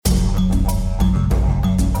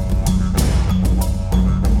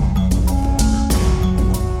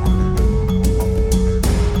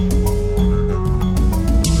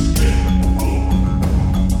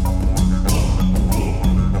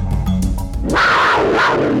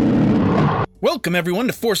Welcome, everyone,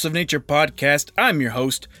 to Force of Nature Podcast. I'm your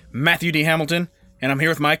host, Matthew D. Hamilton, and I'm here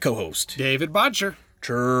with my co-host, David Bodger.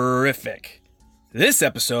 Terrific. This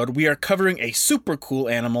episode, we are covering a super cool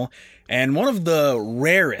animal and one of the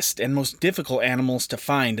rarest and most difficult animals to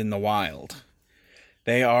find in the wild.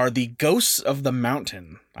 They are the ghosts of the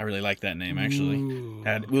mountain. I really like that name, actually.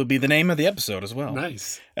 And it will be the name of the episode as well.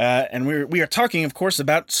 Nice. And we are talking, of course,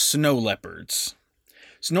 about snow leopards.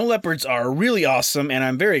 Snow leopards are really awesome, and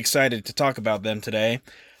I'm very excited to talk about them today.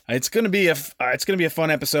 It's gonna be a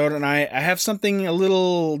fun episode, and I have something a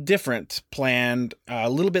little different planned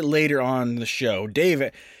a little bit later on the show.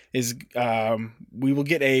 Dave is we will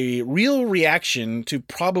get a real reaction to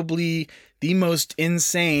probably the most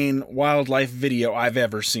insane wildlife video I've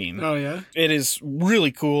ever seen. Oh yeah, it is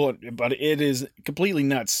really cool, but it is completely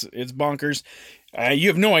nuts. It's bonkers. You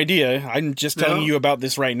have no idea. I'm just telling you about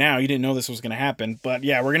this right now. You didn't know this was going to happen. But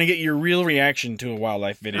yeah, we're going to get your real reaction to a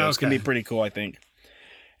wildlife video. Okay. It's going to be pretty cool, I think.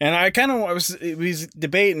 And I kind of was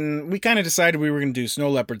debating. We kind of decided we were going to do snow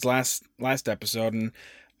leopards last episode.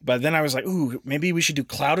 But then I was like, ooh, maybe we should do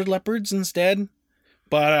clouded leopards instead.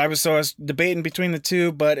 But I was debating between the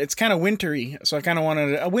two. But it's kind of wintry. So I kind of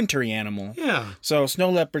wanted a wintry animal. Yeah. So snow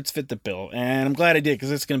leopards fit the bill. And I'm glad I did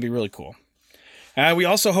because it's going to be really cool. We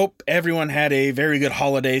also hope everyone had a very good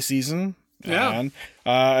holiday season. Yeah. And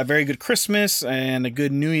a very good Christmas and a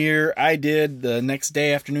good New Year. I did. The next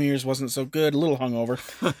day after New Year's wasn't so good. A little hungover.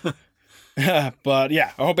 But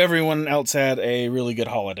yeah, I hope everyone else had a really good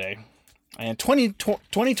holiday. And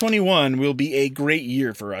 2021 will be a great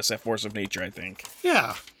year for us at Force of Nature, I think.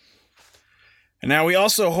 Yeah. And now we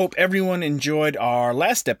also hope everyone enjoyed our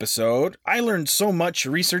last episode. I learned so much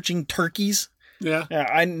researching turkeys. Yeah,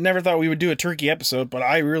 I never thought we would do a turkey episode, but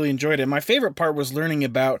I really enjoyed it. My favorite part was learning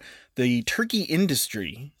about the turkey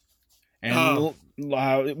industry. And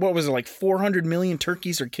what was it, like 400 million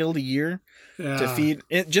turkeys are killed a year to feed,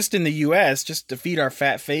 just in the U.S., just to feed our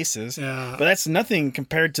fat faces. Yeah. But that's nothing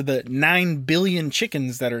compared to the 9 billion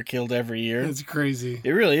chickens that are killed every year. It's crazy. It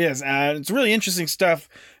really is. It's really interesting stuff.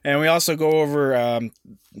 And we also go over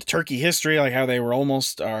turkey history, like how they were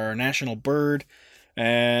almost our national bird.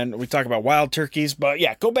 And we talk about wild turkeys, but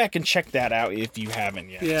yeah, go back and check that out if you haven't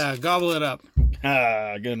yet. Yeah, gobble it up.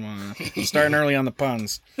 Good one. Starting early on the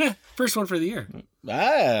puns. First one for the year.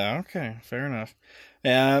 Okay, fair enough.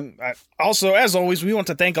 Also, as always, we want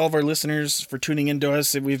to thank all of our listeners for tuning into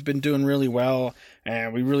us. We've been doing really well,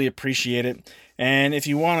 and we really appreciate it. And if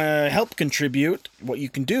you want to help contribute, what you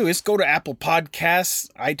can do is go to Apple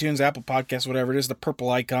Podcasts, iTunes, Apple Podcasts, whatever it is, the purple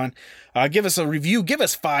icon. Give us a review. Give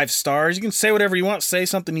us 5 stars. You can say whatever you want. Say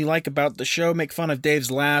something you like about the show. Make fun of Dave's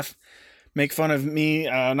laugh. Make fun of me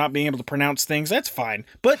not being able to pronounce things. That's fine.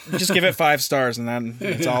 But just give it 5 stars, and then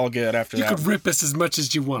it's all good after that. You could rip us as much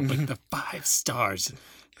as you want, but the 5 stars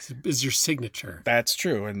is your signature. That's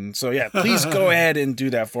true. And so, yeah, please go ahead and do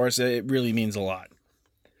that for us. It really means a lot.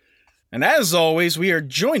 And as always, we are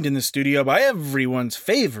joined in the studio by everyone's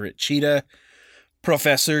favorite cheetah,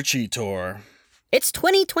 Professor Cheetor. It's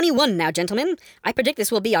 2021 now, gentlemen. I predict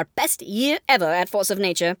this will be our best year ever at Force of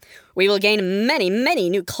Nature. We will gain many, many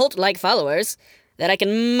new cult-like followers that I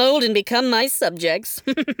can mold and become my subjects.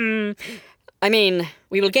 I mean,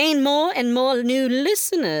 we will gain more and more new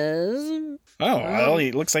listeners. Oh, well,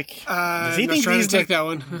 he looks like... does he think he's take that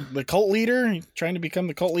one? The cult leader? He trying to become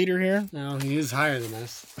the cult leader here? No, he is higher than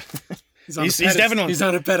us. He's definitely... He's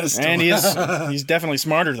on a pedestal. And he's definitely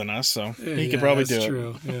smarter than us, so he could probably do it. That's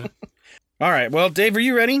true, yeah. All right, well, Dave, are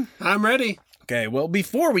you ready? I'm ready. Okay, well,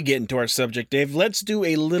 before we get into our subject, Dave, let's do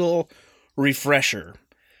a little refresher.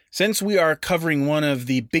 Since we are covering one of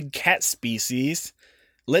the big cat species,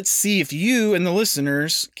 let's see if you and the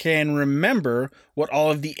listeners can remember what all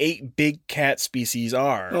of the 8 big cat species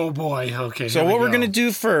are. Oh, boy. Okay. So what we're going to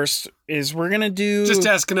do first is we're going to do... Just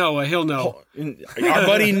ask Noah. He'll know. Our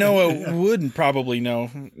buddy Noah would probably know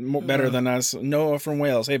better than us. Noah from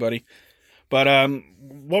Wales. Hey, buddy. But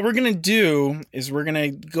what we're going to do is we're going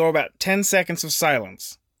to go about 10 seconds of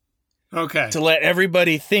silence. Okay. To let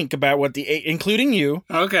everybody think about what the 8, including you.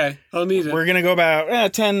 Okay. I'll need it. We're going to go about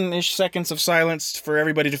 10-ish seconds of silence for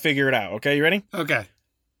everybody to figure it out. Okay, you ready? Okay.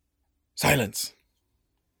 Silence.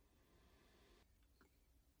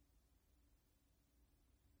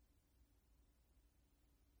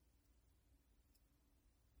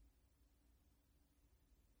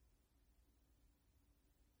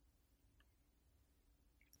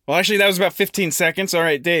 Well, actually, that was about 15 seconds. All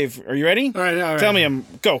right, Dave, are you ready? All right. Tell me,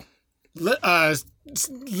 go.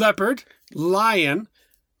 Leopard, lion,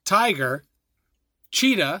 tiger,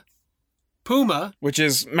 cheetah, puma. Which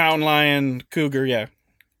is mountain lion, cougar, yeah.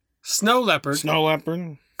 Snow leopard. Snow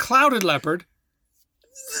leopard. Clouded leopard.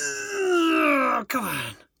 Oh, come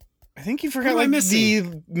on. I think you What forgot am I like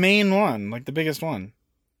missing? the main one, like the biggest one.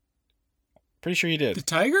 Pretty sure you The did.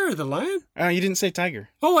 tiger or the lion? You didn't say tiger.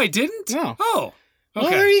 Oh, I didn't? No. Oh. Okay.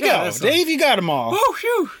 Well, there you Yeah, go. that's fine. Dave, you got them all. Oh,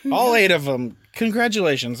 phew. All 8 of them.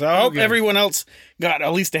 Congratulations. I hope Okay. everyone else got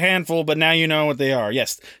at least a handful, but now you know what they are.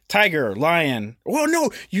 Yes, tiger, lion. Oh, no,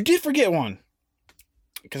 you did forget one.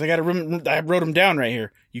 Because I wrote them down right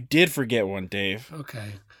here. You did forget one, Dave.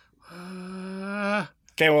 Okay.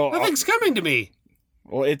 Okay, well, Nothing's coming to me.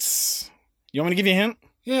 it's... You want me to give you a hint?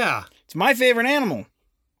 Yeah. It's my favorite animal.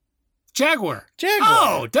 Jaguar. Jaguar.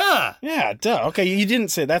 Oh, duh. Yeah, duh. Okay, you didn't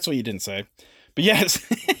say. That's what you didn't say. But yes,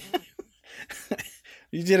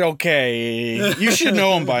 you did okay. You should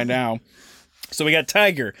know them by now. So we got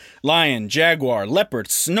tiger, lion, jaguar, leopard,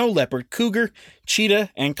 snow leopard, cougar, cheetah,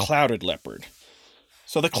 and clouded leopard.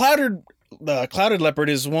 So the clouded leopard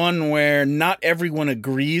is one where not everyone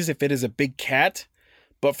agrees if it is a big cat.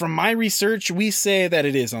 But from my research, we say that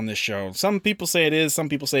it is on this show. Some people say it is, some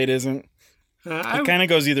people say it isn't. It kind of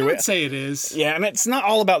goes either I way. would say it is. Yeah, and it's not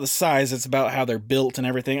all about the size, it's about how they're built and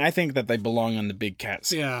everything. I think that they belong on the big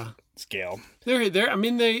cat Yeah. scale. I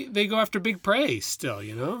mean, they go after big prey still,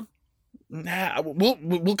 you know? Nah,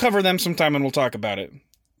 we'll cover them sometime and we'll talk about it.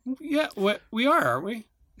 Yeah, we are, aren't we?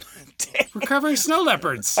 We're covering snow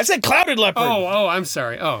leopards. I said clouded leopard. Oh, I'm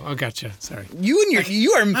sorry. Oh, gotcha. Sorry. You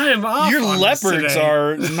are I am off your on this leopards today.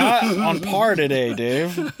 are not on par today,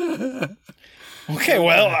 Dave. Okay,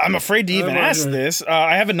 well, I'm afraid to even Oh, my ask God. this.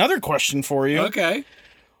 I have another question for you. Okay.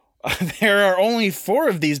 There are only 4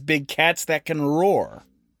 of these big cats that can roar.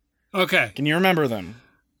 Okay. Can you remember them?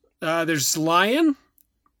 There's lion,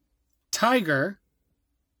 tiger.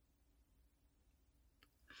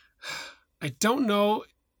 I don't know.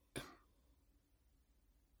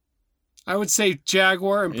 I would say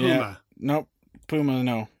jaguar and puma. Yeah. Nope. Puma,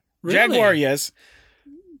 no. Really? Jaguar, yes.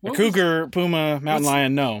 What was- Cougar, puma, mountain What's-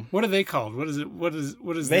 lion, no. What are they called? What is it? What is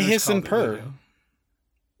They theirs hiss and called? purr.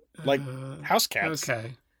 Like house cats.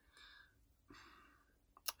 Okay.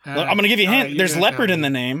 I'm going to give you a hint. There's leopard in the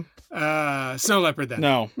name. Snow leopard then.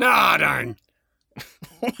 No. No, darn.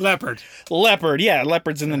 Leopard. Leopard. Yeah,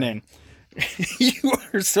 leopard's in the name. You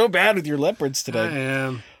are so bad with your leopards I today.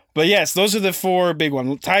 am. But yes, those are the 4 big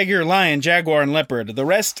ones. Tiger, lion, jaguar, and leopard. The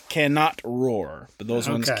rest cannot roar, but those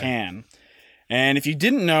ones Okay. can. And if you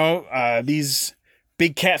didn't know these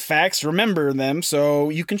big cat facts, remember them so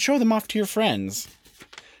you can show them off to your friends.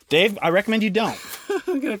 Dave, I recommend you don't. I'm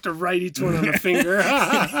going to have to write each one on a finger.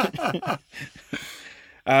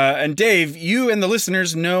 And Dave, you and the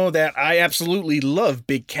listeners know that I absolutely love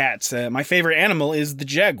big cats. My favorite animal is the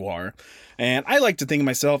jaguar. And I like to think of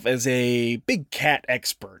myself as a big cat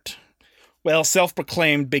expert. Well,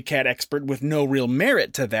 self-proclaimed big cat expert with no real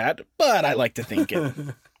merit to that, but I like to think it.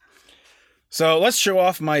 So let's show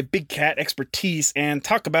off my big cat expertise and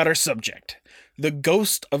talk about our subject, the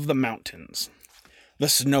ghost of the mountains, the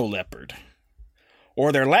snow leopard,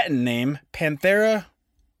 or their Latin name, Panthera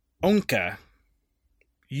onca,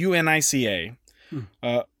 Unica.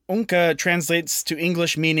 Onca translates to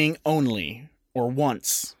English meaning only, or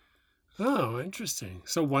once. Oh, interesting.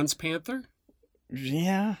 So once panther?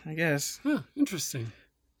 Yeah, I guess. Huh, interesting.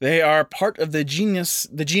 They are part of the genus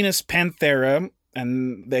Panthera,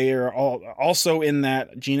 and they are also in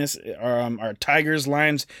that genus are tigers,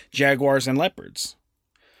 lions, jaguars, and leopards.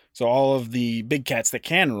 So all of the big cats that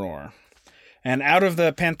can roar. And out of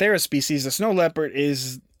the Panthera species, the snow leopard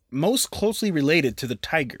is most closely related to the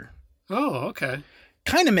tiger. Oh, okay.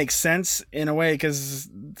 Kind of makes sense in a way because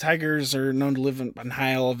tigers are known to live on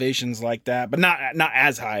high elevations like that, but not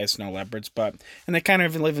as high as snow leopards. And they kind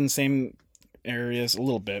of live in the same areas a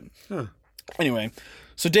little bit. Huh. Anyway,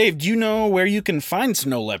 so Dave, do you know where you can find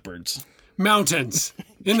snow leopards? Mountains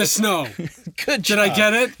in the snow. Good job. Did I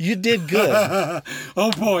get it? You did good.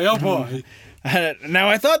 Oh boy, oh boy. Now,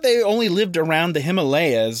 I thought they only lived around the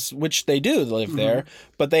Himalayas, which they do live there,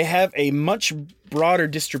 but they have a much broader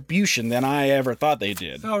distribution than I ever thought they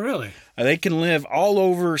did. Oh, really? They can live all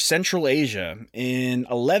over Central Asia in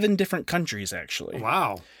 11 different countries, actually.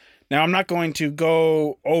 Wow. Now, I'm not going to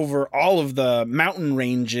go over all of the mountain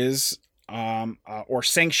ranges or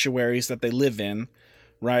sanctuaries that they live in,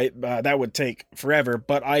 right? That would take forever,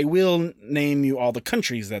 but I will name you all the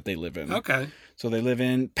countries that they live in. Okay. So they live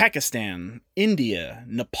in Pakistan, India,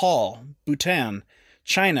 Nepal, Bhutan,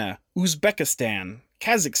 China, Uzbekistan,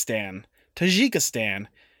 Kazakhstan, Tajikistan,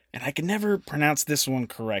 and I can never pronounce this one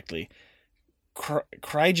correctly.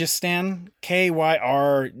 Kyrgyzstan,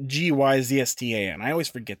 Kyrgyzstan. I always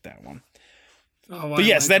forget that one. Oh, But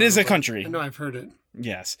yes, that is a I country. know I've heard it.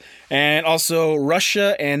 Yes. And also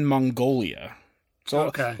Russia and Mongolia. So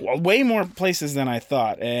Okay. way more places than I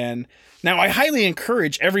thought. And now I highly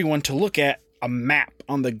encourage everyone to look at a map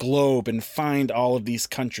on the globe and find all of these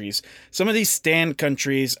countries. Some of these stand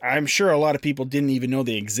countries, I'm sure a lot of people didn't even know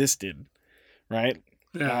they existed, right?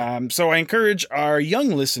 Yeah. So I encourage our young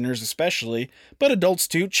listeners especially, but adults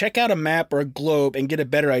too, check out a map or a globe and get a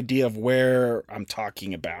better idea of where I'm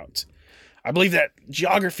talking about. I believe that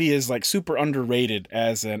geography is like super underrated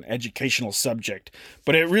as an educational subject,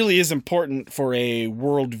 but it really is important for a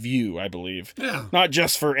world view, I believe. Yeah. Not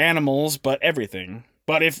just for animals, but everything.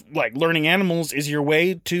 But if like learning animals is your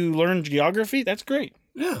way to learn geography, that's great.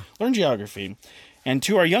 Yeah. Learn geography. And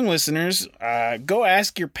to our young listeners, go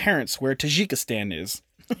ask your parents where Tajikistan is.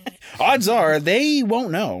 Odds are they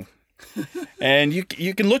won't know. And you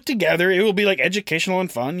can look together. It will be like educational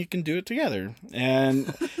and fun. You can do it together.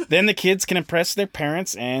 And then the kids can impress their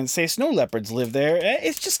parents and say snow leopards live there.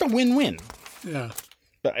 It's just a win-win. Yeah.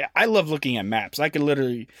 But I love looking at maps. I could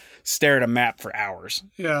literally stare at a map for hours.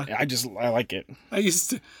 Yeah. I like it. I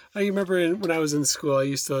remember when I was in school, I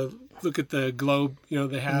used to look at the globe,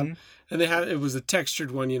 they have, and it was a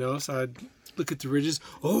textured one, so I'd look at the ridges.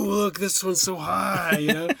 Oh, look, this one's so high,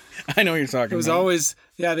 I know what you're talking It was about. always,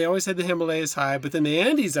 they always had the Himalayas high, but then the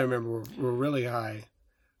Andes, I remember, were really high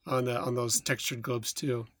on those textured globes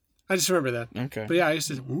too. I just remember that. Okay. But yeah, I used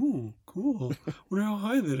to, ooh, cool. Wonder how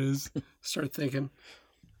high that is. Start thinking.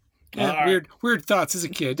 Yeah, weird thoughts as a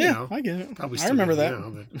kid, Yeah, I get it. Probably I still remember do that. now,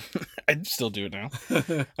 but... I still do it now.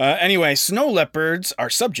 Anyway, snow leopards are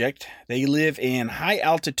subject. They live in high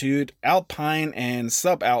altitude, alpine, and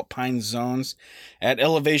subalpine zones at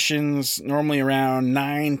elevations normally around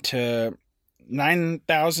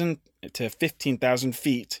 9,000 to 15,000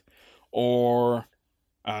 feet, or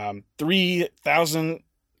 3,000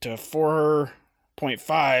 to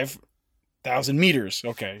 4.5 thousand meters.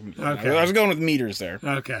 Okay. I was going with meters there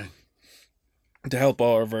Okay. to help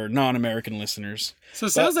all of our non-American listeners. So it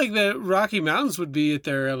sounds like the Rocky Mountains would be at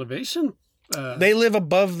their elevation. They live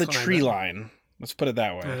above the climate. tree line. Let's put it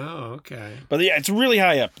that way. Oh, okay. But yeah, it's really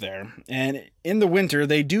high up there. And in the winter,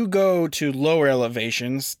 they do go to lower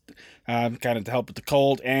elevations, kind of to help with the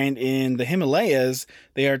cold. And in the Himalayas,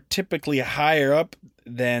 they are typically higher up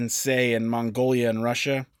than, say, in Mongolia and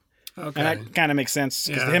Russia. Okay. And that kind of makes sense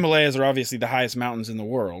because the Yeah. Himalayas are obviously the highest mountains in the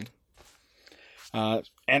world.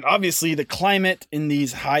 And obviously, the climate in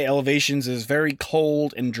these high elevations is very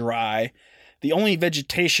cold and dry. The only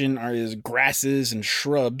vegetation is grasses and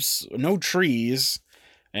shrubs, no trees.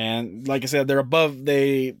 And like I said,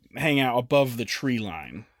 they hang out above the tree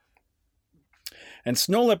line. And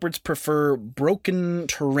snow leopards prefer broken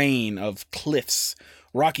terrain of cliffs,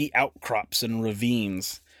 rocky outcrops, and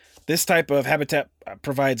ravines. This type of habitat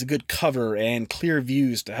provides good cover and clear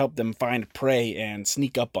views to help them find prey and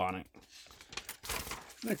sneak up on it.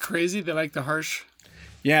 Isn't that crazy? They like the harsh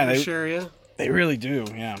Yeah, area. they really do,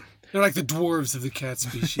 yeah. They're like the dwarves of the cat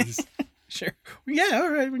species. Sure. Yeah,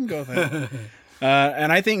 all right, we can go with that.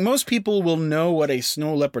 And I think most people will know what a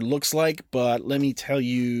snow leopard looks like, but let me tell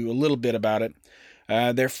you a little bit about it.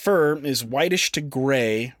 Their fur is whitish to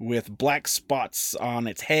gray with black spots on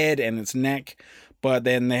its head and its neck, but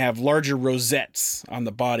then they have larger rosettes on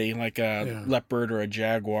the body like a leopard or a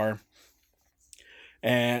jaguar.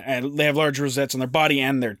 And they have large rosettes on their body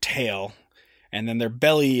and their tail. And then their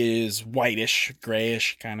belly is whitish,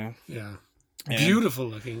 grayish kind of. Yeah. And- Beautiful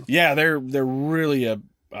looking. Yeah, they're really a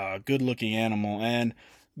good-looking animal, and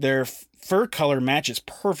their fur color matches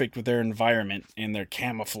perfect with their environment and their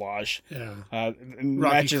camouflage. Yeah. Rocky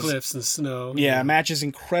Matches, cliffs and snow. yeah, matches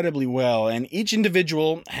incredibly well, and each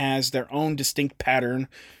individual has their own distinct pattern,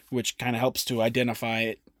 which kind of helps to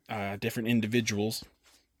identify different individuals.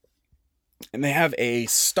 And they have a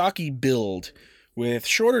stocky build with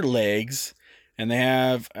shorter legs, and they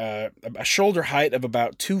have a shoulder height of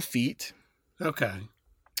about 2 feet. Okay.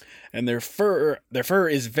 And their fur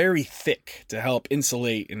is very thick to help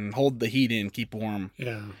insulate and hold the heat in, keep warm.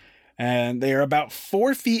 Yeah. And they are about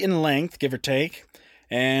 4 feet in length, give or take.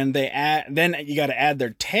 And then you got to add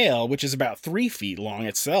their tail, which is about 3 feet long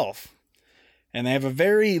itself. And they have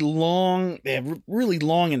really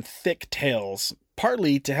long and thick tails,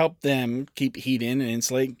 partly to help them keep heat in and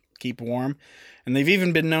insulate, keep warm. And they've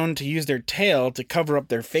even been known to use their tail to cover up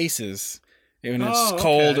their faces when it's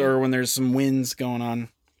cold or when there's some winds going on.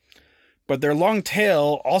 But their long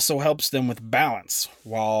tail also helps them with balance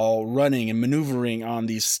while running and maneuvering on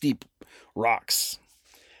these steep rocks.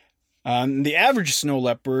 The average snow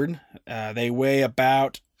leopard, they weigh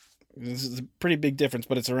about, this is a pretty big difference,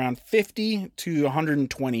 but it's around 50 to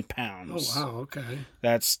 120 pounds. Oh, wow. Okay.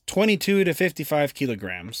 That's 22 to 55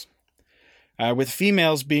 kilograms. with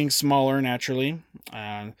females being smaller naturally.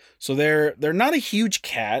 So they're not a huge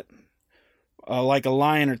cat like a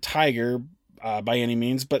lion or tiger by any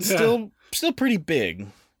means, but still pretty big.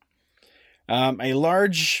 A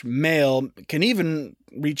large male can even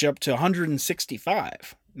reach up to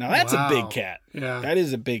 165. Now that's a big cat. Yeah. That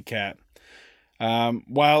is a big cat.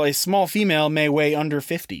 While a small female may weigh under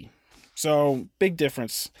 50. So big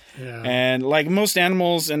difference. Yeah. And like most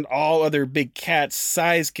animals and all other big cats,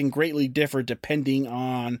 size can greatly differ depending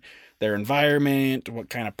on their environment, what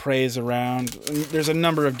kind of prey is around. And there's a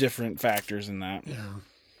number of different factors in that. Yeah.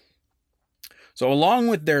 So along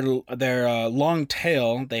with their long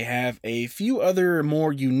tail, they have a few other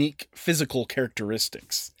more unique physical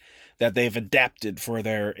characteristics that they've adapted for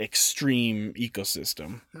their extreme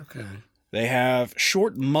ecosystem. Okay. They have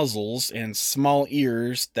short muzzles and small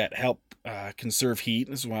ears that help conserve heat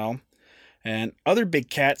as well. And other big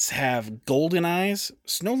cats have golden eyes.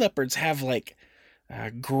 Snow leopards have like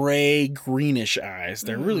gray, greenish eyes.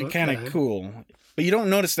 They're really kind of cool. But you don't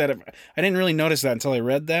notice that. I didn't really notice that until I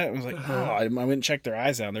read that. I was like, I went and checked their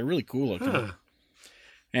eyes out. They're really cool looking. Huh.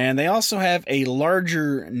 And they also have a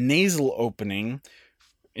larger nasal opening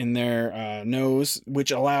in their nose,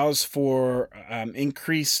 which allows for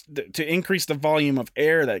increase the volume of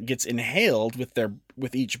air that gets inhaled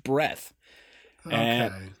with each breath. Okay.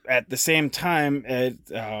 And at the same time,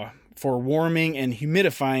 for warming and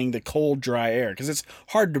humidifying the cold, dry air, because it's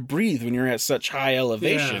hard to breathe when you're at such high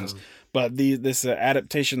elevations. Yeah. But this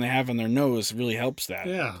adaptation they have on their nose really helps that.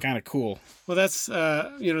 Yeah. Kind of cool. Well, that's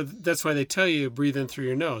that's why they tell you breathe in through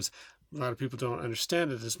your nose. A lot of people don't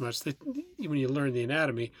understand it as much. When you learn the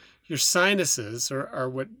anatomy, your sinuses are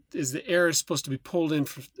what is the air is supposed to be pulled in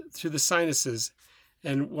through the sinuses,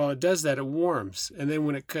 and while it does that, it warms. And then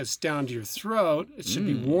when it cuts down to your throat, it should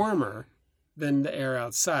be warmer than the air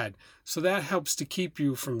outside. So that helps to keep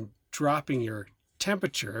you from dropping your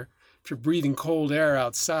temperature if you're breathing cold air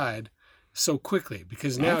outside so quickly,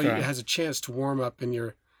 because now it has a chance to warm up in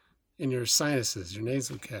your sinuses, your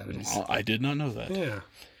nasal cavities. Oh, I did not know that. Yeah.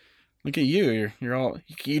 Look at you. You're all,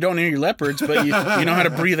 you don't know your leopards, but you know how to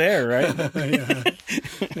breathe air, right?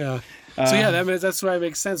 Yeah. So that's why it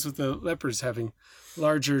makes sense with the leopards having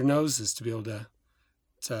larger noses to be able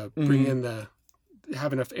to bring in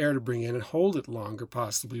have enough air to bring in and hold it longer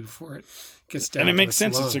possibly before it gets down. And it to makes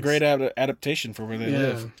sense. lungs. It's a great adaptation for where they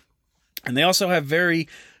live. And they also have very,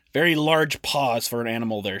 very large paws for an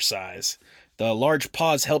animal their size. The large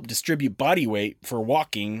paws help distribute body weight for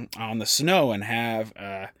walking on the snow, and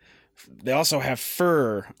they also have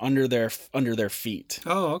fur under their feet.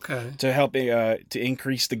 Oh, okay. To help to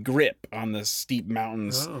increase the grip on the steep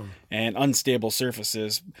mountains and unstable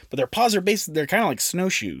surfaces. But their paws they're kind of like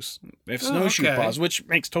snowshoes. They have snowshoe paws, which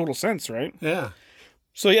makes total sense, right? Yeah.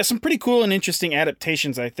 So yeah, some pretty cool and interesting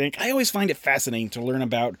adaptations, I think. I always find it fascinating to learn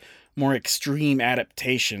about more extreme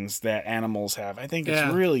adaptations that animals have. I think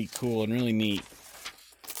it's really cool and really neat.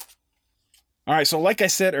 All right, so like I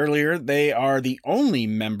said earlier, they are the only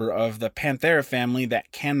member of the Panthera family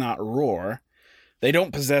that cannot roar. They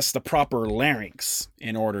don't possess the proper larynx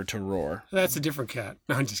in order to roar. That's a different cat.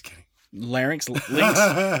 No, I'm just kidding. Larynx? Lynx?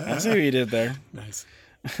 I see what you did there. Nice.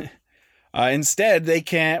 Instead, they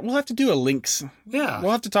can't... We'll have to do a lynx. Yeah.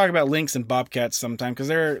 We'll have to talk about lynx and bobcats sometime, because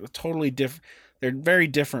they're totally different. They're very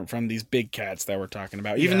different from these big cats that we're talking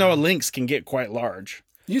about, even though a lynx can get quite large.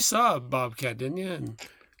 You saw a bobcat, didn't you?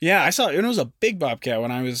 Yeah, I saw it. It was a big bobcat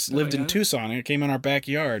when I lived in Tucson. It came in our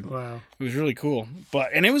backyard. Wow. It was really cool.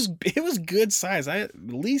 And it was good size. At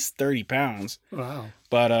least 30 pounds. Wow.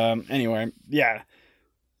 But anyway, yeah.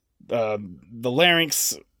 The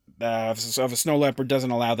larynx of a snow leopard doesn't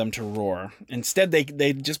allow them to roar. Instead,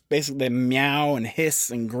 they just basically meow and hiss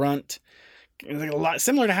and grunt. Like a lot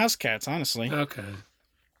similar to house cats, honestly. Okay.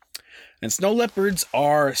 And snow leopards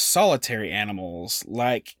are solitary animals,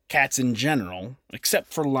 like cats in general,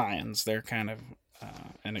 except for lions. They're kind of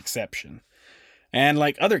an exception. And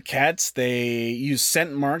like other cats, they use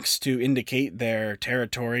scent marks to indicate their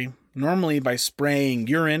territory, normally by spraying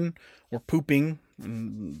urine or pooping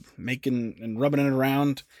and making and rubbing it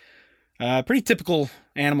around. Pretty typical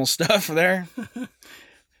animal stuff there.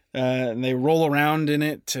 And they roll around in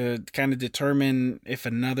it to kind of determine if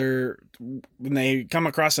when they come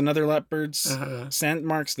across another leopard's scent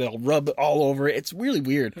marks, they'll rub all over it. It's really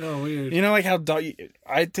weird. Oh, weird. You know, like how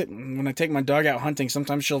when I take my dog out hunting,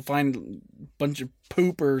 sometimes she'll find a bunch of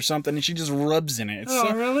poop or something and she just rubs in it.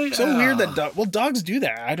 It's really? So weird that dogs do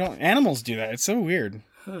that. Animals do that. It's so weird.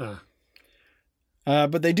 Huh.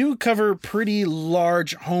 But they do cover pretty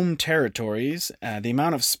large home territories. The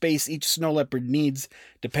amount of space each snow leopard needs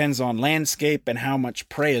depends on landscape and how much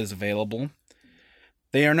prey is available.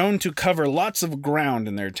 They are known to cover lots of ground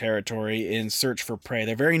in their territory in search for prey.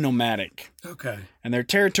 They're very nomadic. Okay. And their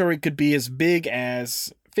territory could be as big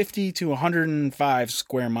as 50 to 105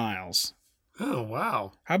 square miles. Oh,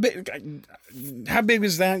 wow. How big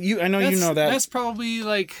is that? I know you know that. That's probably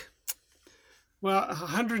like, well,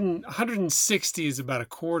 160 is about a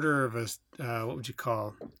quarter of a, what would you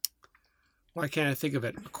call? Why can't I think of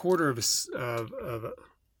it? A quarter of a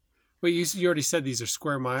wait, you already said these are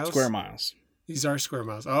square miles? Square miles. These are square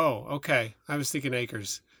miles. Oh, okay. I was thinking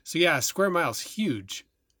acres. So yeah, square miles, huge.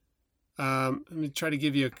 Let me try to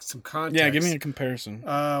give you some context. Yeah, give me a comparison.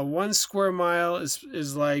 1 square mile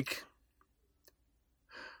is like,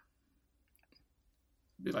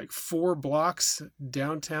 be like 4 blocks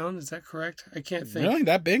downtown. Is that correct? I can't think. Really?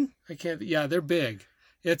 That big? I can't. Yeah, they're big.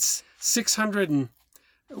 It's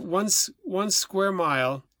 1 square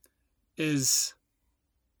mile is.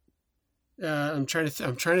 I'm trying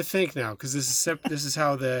to think now, because this is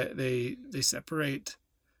how they separate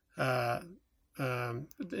the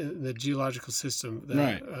geological system.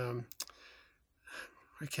 Right.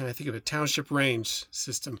 Why can't I think of it? Township range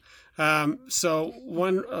system. So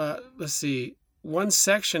let's see. 1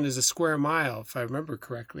 section is a square mile, if I remember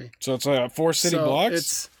correctly. So it's 4 city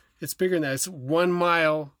blocks? It's bigger than that. It's 1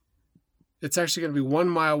 mile. It's actually going to be 1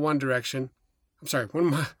 mile one direction. I'm sorry, 1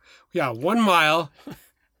 mile. Yeah, 1 mile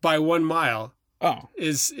by 1 mile. Oh.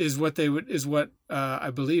 Is what I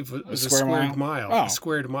believe was a square mile. Oh. A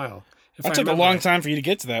squared mile. That took a long time for you to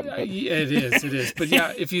get to that. But... It is. But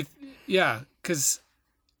yeah, because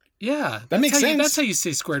that makes sense. That's how you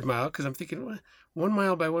say squared mile. Because I'm thinking 1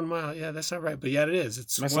 mile by 1 mile. Yeah, that's not right. But yeah, it is.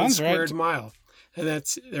 It's that 1 squared right. mile, and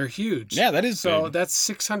they're huge. Yeah, that is so. big. That's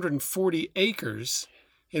 640 acres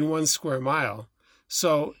in 1 square mile.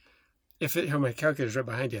 So here, my calculator's right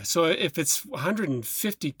behind you. So if it's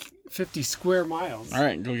 150 square miles. All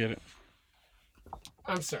right, go get it.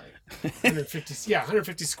 I'm sorry.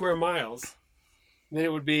 150 square miles. Then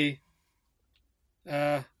it would be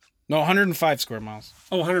no, 105 square miles.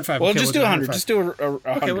 Oh, 105. Well, okay, just do 100. Just do a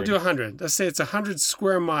 100. Okay, we'll do 100. Let's say it's 100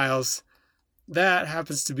 square miles. That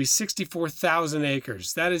happens to be 64,000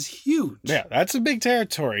 acres. That is huge. Yeah, that's a big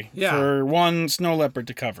territory for one snow leopard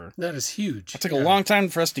to cover. That is huge. It took a long time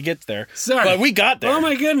for us to get there. Sorry. But we got there. Oh,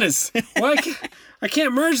 my goodness. Why I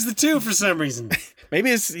can't merge the two for some reason.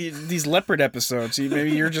 Maybe it's these leopard episodes.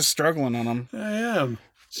 Maybe you're just struggling on them. I am.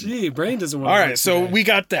 Gee, brain doesn't want All to right, so we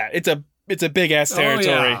got that. It's a big-ass territory.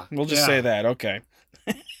 Yeah. We'll just say that. Okay.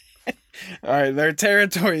 All right, their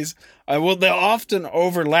territories, they'll often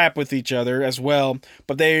overlap with each other as well,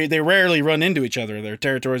 but they rarely run into each other. Their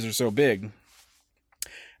territories are so big.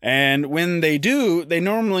 And when they do, they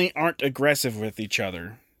normally aren't aggressive with each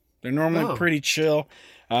other. They're normally pretty chill.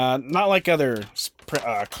 Not like other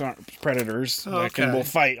predators that will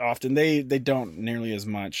fight often. They don't nearly as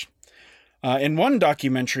much. In one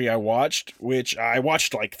documentary I watched, which I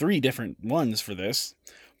watched like 3 different ones for this,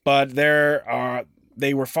 but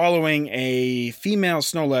they were following a female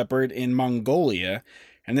snow leopard in Mongolia,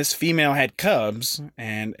 and this female had cubs,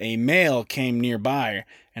 and a male came nearby,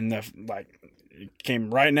 and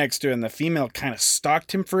came right next to it, and the female kind of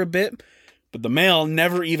stalked him for a bit, but the male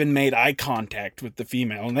never even made eye contact with the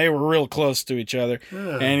female, and they were real close to each other,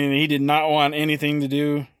 and he did not want anything to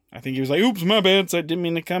do. I think he was like, "Oops, my bad, so I didn't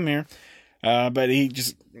mean to come here." But he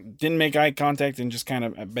just didn't make eye contact and just kind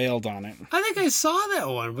of bailed on it. I think I saw that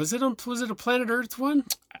one. Was it a Planet Earth one?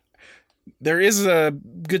 There is a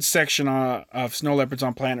good section of snow leopards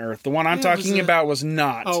on Planet Earth. The one I'm talking about was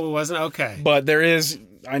not. Oh, it wasn't? Okay. But there is.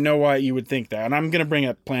 I know why you would think that, and I'm going to bring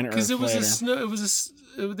up Planet Earth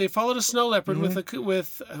later. They followed a snow leopard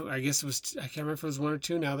with I guess it was, I can't remember if it was 1 or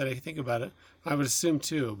 2 now that I think about it. I would assume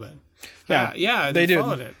 2, but they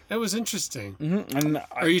followed it. It was interesting. Mm-hmm. And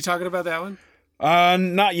are you talking about that one?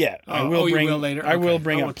 Not yet. You will later. I will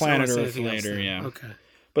bring up Planet Earth later. Yeah. Okay.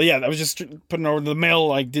 But yeah, I was just putting over the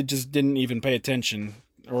male. Didn't even pay attention,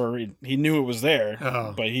 or he knew it was there,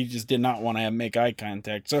 but he just did not want to make eye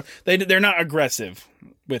contact. So they're not aggressive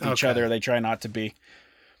with each other. They try not to be.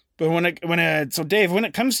 But so Dave, when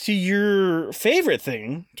it comes to your favorite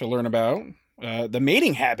thing to learn about, the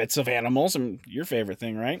mating habits of animals, and your favorite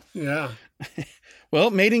thing, right? Yeah.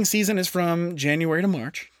 Well, mating season is from January to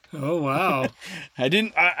March. Oh, wow.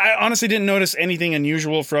 I honestly didn't notice anything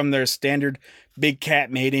unusual from their standard big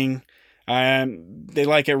cat mating. They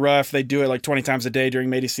like it rough. They do it like 20 times a day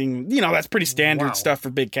during mating season. That's pretty standard stuff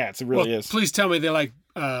for big cats. It really is. Please tell me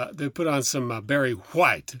they put on some Barry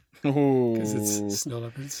White. Because it's snow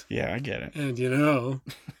leopards. Yeah, I get it. And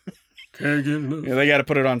can't get enough. Yeah, they got to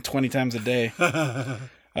put it on 20 times a day.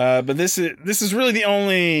 But this is really the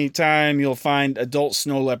only time you'll find adult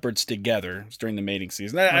snow leopards together during the mating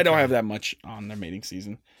season. I don't have that much on their mating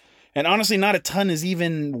season. And honestly, not a ton is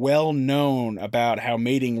even well known about how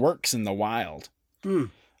mating works in the wild.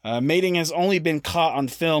 Mating has only been caught on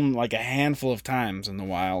film like a handful of times in the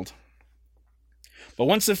wild. But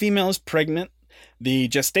once the female is pregnant, the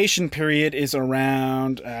gestation period is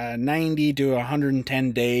around 90 to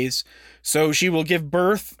 110 days. So she will give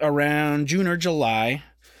birth around June or July.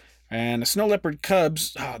 And the snow leopard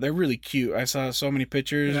cubs, they're really cute. I saw so many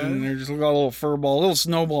pictures, and they're just got little fur balls, little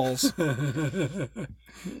snowballs.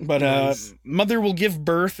 But nice. Mother will give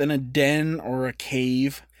birth in a den or a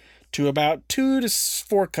cave to about 2 to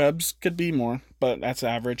 4 cubs. Could be more, but that's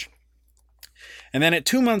average. And then at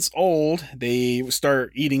 2 months old, they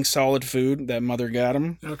start eating solid food that mother got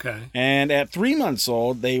them. Okay. And at 3 months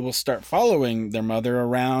old, they will start following their mother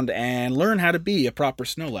around and learn how to be a proper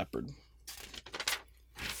snow leopard.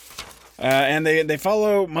 And they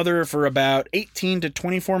follow mother for about 18 to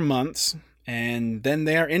 24 months, and then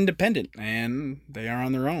they are independent, and they are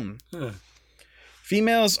on their own. Huh.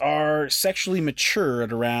 Females are sexually mature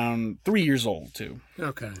at around 3 years old, too.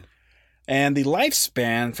 Okay. And the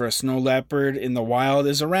lifespan for a snow leopard in the wild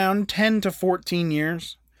is around 10 to 14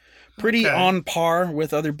 years. Pretty on par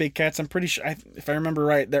with other big cats. I'm pretty sure, if I remember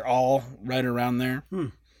right, they're all right around there.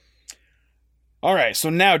 All right, so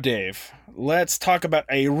now, Dave, let's talk about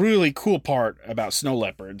a really cool part about snow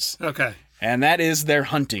leopards. Okay. And that is their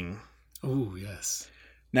hunting. Oh, yes.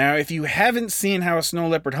 Now, if you haven't seen how a snow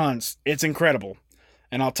leopard hunts, it's incredible.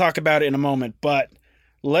 And I'll talk about it in a moment, but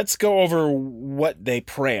let's go over what they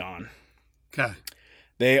prey on. Okay.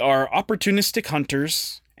 They are opportunistic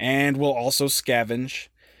hunters and will also scavenge.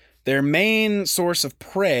 Their main source of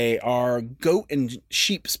prey are goat and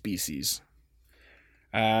sheep species.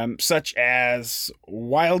 Such as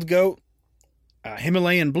wild goat,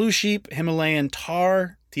 Himalayan blue sheep, Himalayan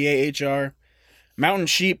tahr, T-A-H-R, mountain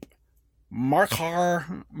sheep,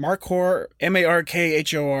 Markhor,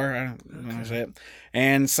 M-A-R-K-H-O-R, I don't know how to say it,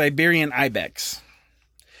 and Siberian ibex.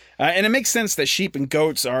 And it makes sense that sheep and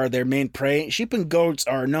goats are their main prey. Sheep and goats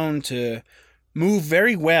are known to move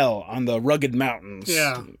very well on the rugged mountains.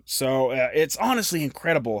 Yeah. So it's honestly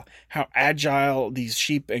incredible how agile these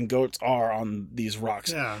sheep and goats are on these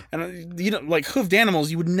rocks. Yeah. And like hoofed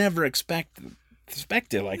animals, you would never expect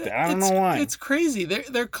it like that. I don't know why. It's crazy.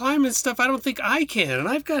 They're climbing stuff I don't think I can, and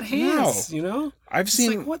I've got hands. You know. I've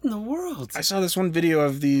seen. Like, what in the world? I saw this one video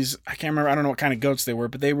of these. I can't remember. I don't know what kind of goats they were,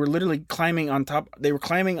 but they were literally climbing on top. They were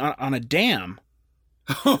climbing on a dam.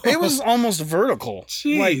 It was almost vertical.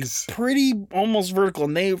 Jeez. Like pretty almost vertical,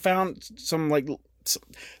 and they found some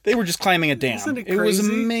they were just climbing a dam. Isn't it crazy? It was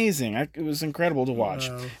amazing. It was incredible to watch.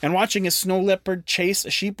 Wow. And watching a snow leopard chase a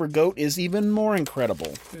sheep or goat is even more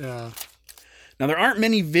incredible. Yeah. Now, there aren't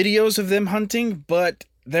many videos of them hunting, but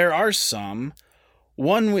there are some.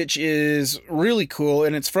 One which is really cool,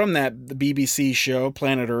 and it's from the BBC show,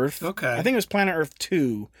 Planet Earth. Okay. I think it was Planet Earth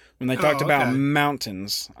 2, when they talked about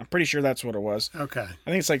mountains. I'm pretty sure that's what it was. Okay. I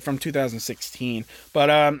think it's like from 2016.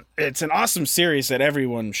 But it's an awesome series that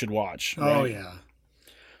everyone should watch. Right? Oh, yeah.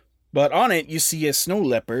 But on it, you see a snow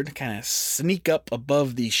leopard kind of sneak up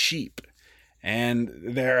above these sheep. And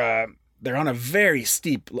they're on a very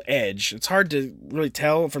steep edge. It's hard to really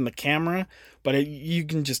tell from the camera, but you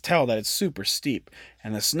can just tell that it's super steep.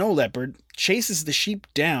 And the snow leopard chases the sheep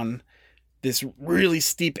down this really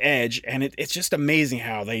steep edge, and it's just amazing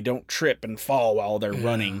how they don't trip and fall while they're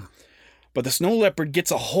running. But the snow leopard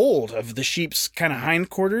gets a hold of the sheep's kind of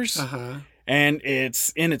hindquarters, and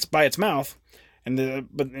it's by its mouth. And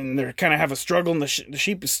they kind of have a struggle, and the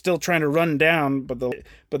sheep is still trying to run down, but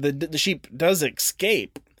the sheep does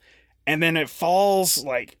escape. And then it falls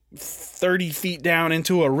like 30 feet down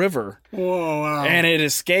into a river. Whoa, wow. And it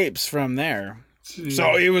escapes from there. Jeez.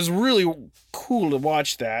 So it was really cool to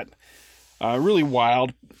watch that. Really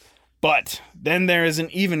wild. But then there is an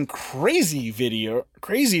even crazier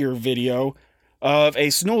video of a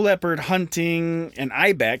snow leopard hunting an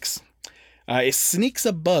ibex. It sneaks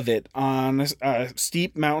above it on a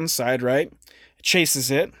steep mountainside, right? It chases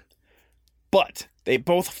it. But they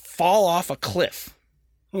both fall off a cliff.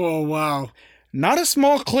 Oh, wow. Not a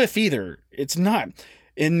small cliff either. It's not.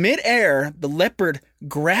 In midair, the leopard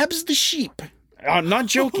grabs the sheep. Not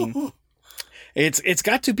joking. It's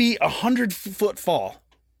got to be 100-foot fall.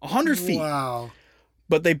 100 feet. Wow.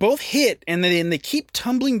 But they both hit, and then they keep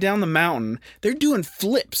tumbling down the mountain. They're doing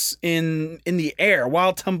flips in the air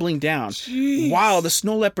while tumbling down. Jeez. While the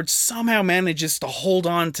snow leopard somehow manages to hold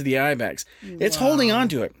on to the ibex. It's holding on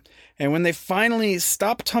to it. And when they finally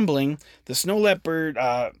stop tumbling, the snow leopard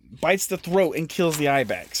bites the throat and kills the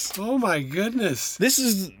ibex. Oh my goodness. This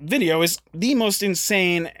video is the most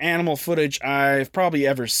insane animal footage I've probably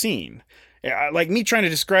ever seen. Like, me trying to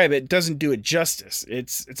describe it doesn't do it justice.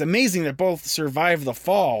 It's amazing that both survived the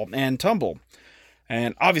fall and tumble.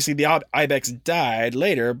 And obviously the ibex died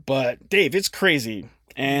later, but Dave, it's crazy.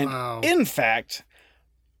 And in fact,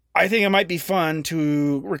 I think it might be fun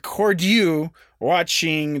to record you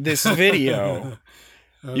watching this video.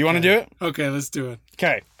 Okay. You want to do it? Okay, let's do it.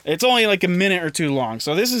 Okay. It's only like a minute or two long.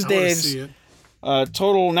 So this is Dave's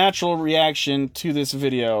total natural reaction to this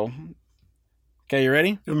video. Okay, you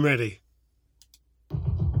ready? I'm ready.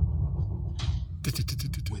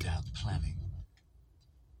 Without planning.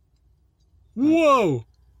 Whoa!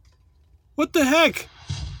 What the heck?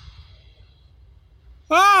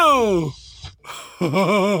 Oh!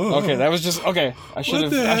 Okay, that was just okay. I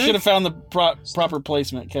should have found the proper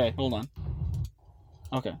placement. Okay, hold on.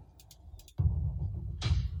 Okay.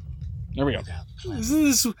 There we go. Isn't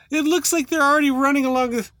this? It looks like they're already running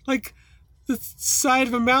along the side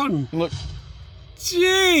of a mountain. Look,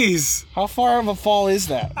 Jeez! how far of a fall is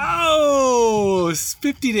that? Oh, it's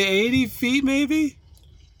 50 to 80 feet maybe?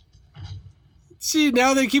 Gee,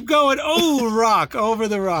 now they keep going. Oh, rock, over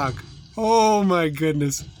the rock. Oh my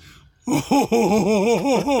goodness.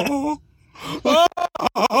 Oh, my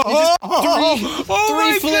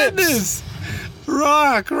three flips. goodness.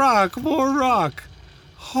 Rock, more rock.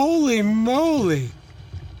 Holy moly.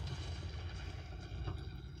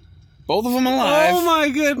 Both of them alive. Oh my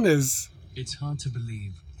goodness. It's hard to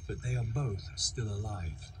believe, but they are both still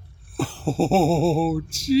alive. Oh,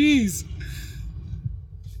 jeez.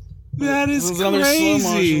 That is This another crazy.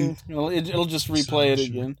 slow motion. It'll just replay it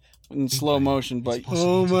again in slow motion. But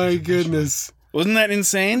Oh my goodness. wasn't that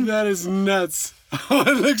insane? That is nuts. Oh,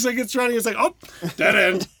 it looks like it's running. It's like, oh, dead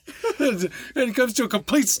end. And it comes to a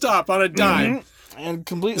complete stop on a dime. And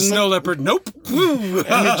complete Snow leopard, nope. And it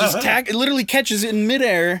just it literally catches it in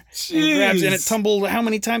midair and grabs it, and it tumbled how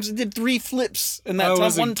many times? It did 3 flips in that I one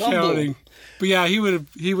wasn't tumble. counting. But yeah, he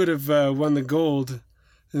would have won the gold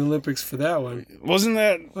in the Olympics for that one. Wasn't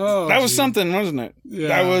that? Oh, that was gee. something, wasn't it? Yeah.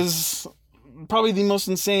 That was probably the most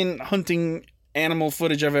insane hunting animal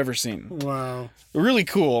footage I've ever seen. Wow. Really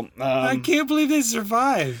cool. I can't believe they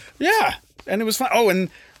survived. Yeah, and it was fun. Oh, and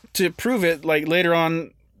to prove it, like later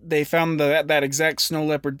on, they found that exact snow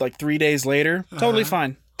leopard like 3 days later. Totally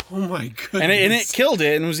fine. Oh my goodness. And it killed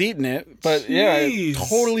it and was eating it. But yeah, Jeez.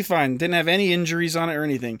 totally fine. Didn't have any injuries on it or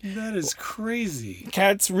anything. That is crazy.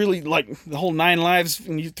 Cats really, like, the whole 9 lives,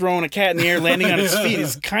 and you throwing a cat in the air, landing on its feet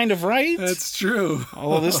is kind of right. That's true.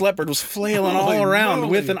 Although this leopard was flailing Holy all around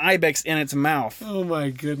moly. with an ibex in its mouth. Oh my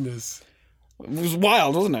goodness. It was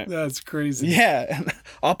wild, wasn't it? That's crazy. Yeah.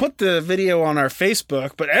 I'll put the video on our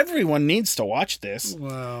Facebook, but everyone needs to watch this.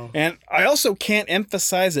 Wow. And I also can't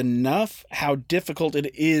emphasize enough how difficult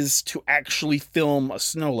it is to actually film a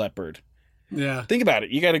snow leopard. Yeah. Think about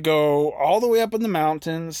it. You got to go all the way up in the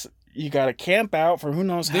mountains. You got to camp out for who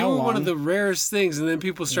knows They how were long. one of the rarest things, and then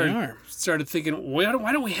people are. started thinking, why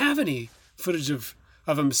don't we have any footage of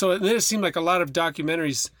them? So then it seemed like a lot of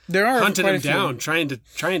documentaries There are hunted quite him a few. down, trying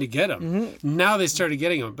to get him. Now they started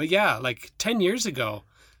getting him, but yeah, like 10 years ago,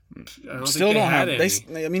 I don't Still think they don't had have.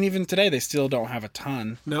 any. I mean, even today they still don't have a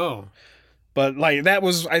ton. No. But like that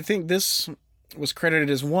was, I think this was credited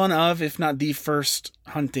as one of, if not the first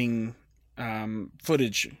hunting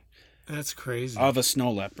footage That's crazy. of a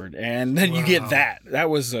snow leopard, and then you get Wow. that.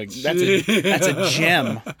 That's a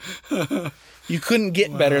gem. You couldn't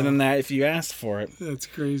get better than that if you asked for it. That's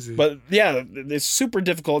crazy. But yeah, it's super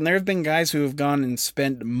difficult, and there have been guys who have gone and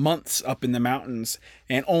spent months up in the mountains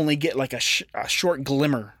and only get like a short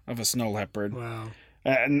glimmer of a snow leopard, wow.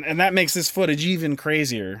 and that makes this footage even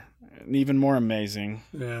crazier and even more amazing.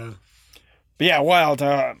 Yeah. But yeah, wild.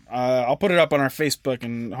 I'll put it up on our Facebook,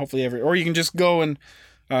 and hopefully or you can just go and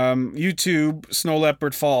YouTube Snow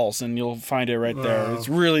Leopard Falls, and you'll find it right there. Wow. It's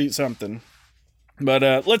really something.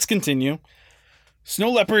 But let's continue.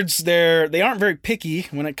 Snow leopards, they aren't very picky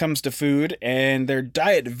when it comes to food, and their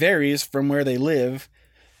diet varies from where they live.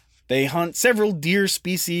 They hunt several deer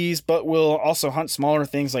species, but will also hunt smaller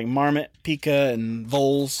things like marmot, pika, and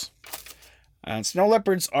voles. Snow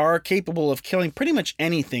leopards are capable of killing pretty much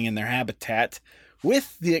anything in their habitat,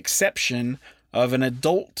 with the exception of an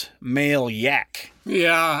adult male yak.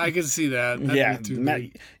 Yeah, I can see that. That'd Yeah, be too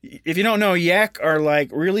big. if you don't know, yak are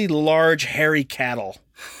like really large, hairy cattle.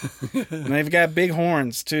 And they've got big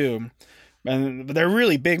horns too. And they're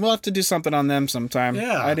really big. We'll have to do something on them sometime.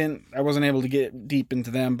 Yeah. I wasn't able to get deep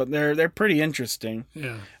into them, but they're pretty interesting.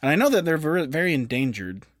 Yeah. And I know that they're very, very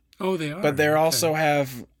endangered. Oh, they are. but they okay. also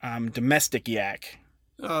have domestic yak.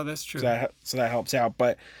 Oh, that's true. So that helps out.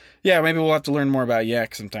 But yeah, maybe we'll have to learn more about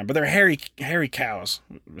yak sometime. But they're hairy cows,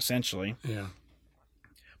 essentially. Yeah.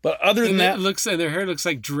 But other than that, and their hair looks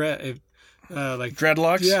like like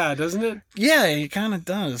dreadlocks. Yeah, doesn't it? Yeah, it kind of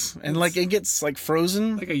does, and like it gets like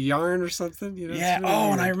frozen, like a yarn or something. Yeah. Really weird.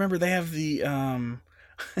 weird. And I remember they have the I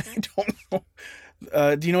don't know.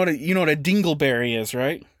 Do you know what a dingleberry is,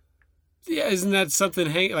 right? Yeah, isn't that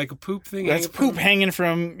something like a poop thing? That's poop hanging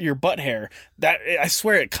from your butt hair. That I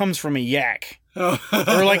swear it comes from a yak, Oh.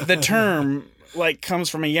 or like the term like comes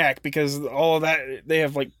from a yak because all of that they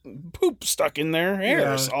have like poop stuck in their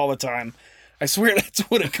hairs all the time. I swear that's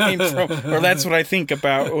what it came from, or that's what I think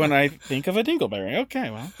about when I think of a dingleberry.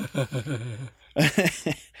 Okay, well.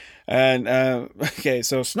 And okay,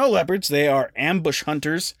 so snow leopards, they are ambush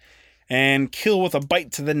hunters and kill with a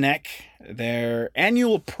bite to the neck. Their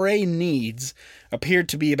annual prey needs appear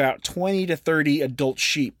to be about 20 to 30 adult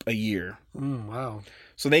sheep a year. Wow.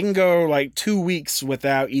 So they can go like 2 weeks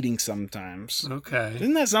without eating sometimes. Okay.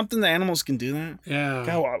 Isn't that something the animals can do that? Yeah.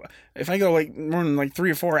 God, if I go like more than like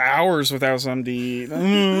 3 or 4 hours without something to eat,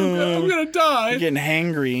 I'm gonna die. I'm getting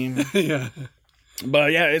hangry. Yeah.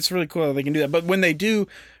 But yeah, it's really cool that they can do that. But when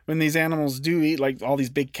these animals do eat, like all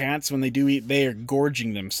these big cats, when they do eat, they are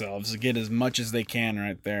gorging themselves to get as much as they can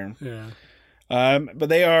right there. Yeah. But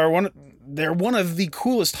they're one of the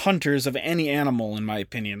coolest hunters of any animal, in my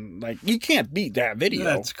opinion. Like, you can't beat that video.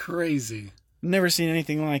 That's crazy. Never seen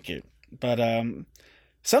anything like it. But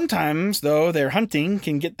sometimes, though, their hunting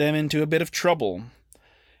can get them into a bit of trouble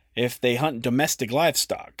if they hunt domestic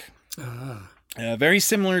livestock. Very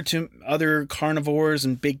similar to other carnivores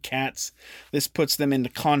and big cats, this puts them into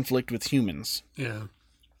conflict with humans. Yeah.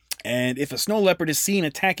 And if a snow leopard is seen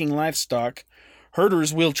attacking livestock,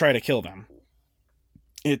 herders will try to kill them.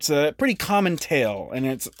 It's a pretty common tale, and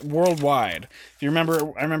it's worldwide. If you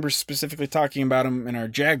remember, I remember specifically talking about them in our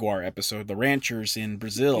jaguar episode, the ranchers in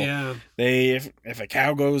Brazil. Yeah. If a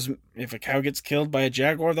cow gets killed by a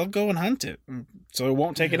jaguar, they'll go and hunt it. So it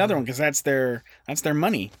won't take another one because that's their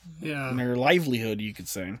money. Yeah. And their livelihood, you could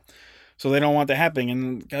say. So they don't want that happening.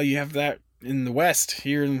 And you have that in the West,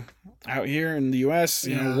 out here in the U.S.,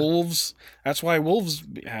 you know, wolves. That's why wolves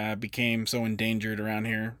became so endangered around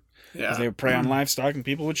here. Yeah. Because they would prey on livestock and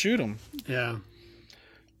people would shoot them. Yeah.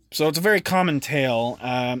 So it's a very common tale.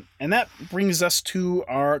 And that brings us to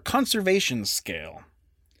our conservation scale.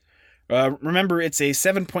 Remember, it's a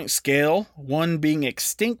 7-point scale. 1 being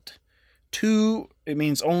extinct. 2, it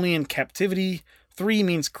means only in captivity. 3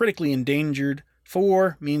 means critically endangered.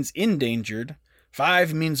 4 means endangered.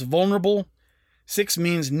 5 means vulnerable. 6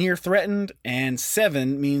 means near threatened. And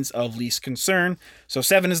 7 means of least concern. So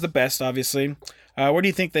 7 is the best, obviously. Where do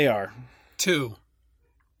you think they are? 2.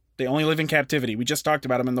 They only live in captivity. We just talked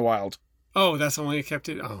about them in the wild. Oh, that's only a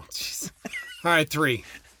captivity? Oh, jeez. All right, 3.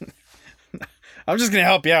 I'm just going to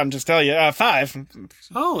help you out and just tell you. 5.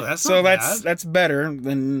 Oh, that's so not that's bad. that's better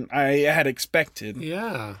than I had expected.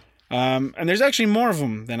 Yeah. And there's actually more of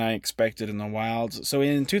them than I expected in the wild. So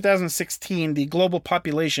in 2016, the global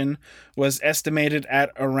population was estimated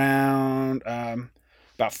at around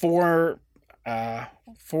about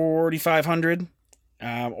 4,500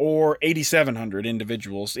 or 8,700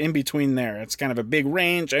 individuals. In between there, it's kind of a big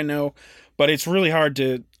range, I know, but it's really hard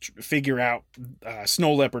to figure out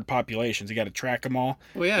snow leopard populations. You got to track them all.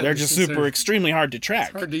 Well, yeah, they're just extremely hard to track.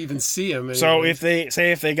 It's hard to even see them. So if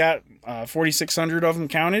they got 4,600 of them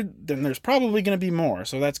counted, then there's probably going to be more.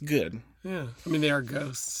 So that's good. Yeah, I mean they are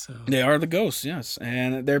ghosts. So. They are the ghosts, yes,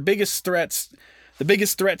 and their biggest threats. The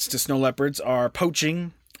biggest threats to snow leopards are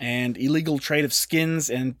poaching and illegal trade of skins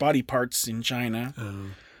and body parts in China.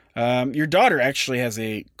 Your daughter actually has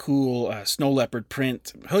a cool snow leopard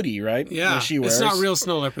print hoodie, right? Yeah, that she wears. It's not real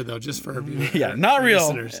snow leopard though, just for her viewers. Yeah, not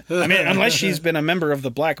real. Listeners. I mean, unless she's been a member of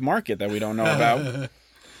the black market that we don't know about.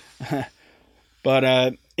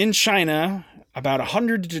 But in China, about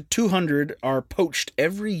 100 to 200 are poached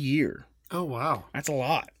every year. Oh wow, That's a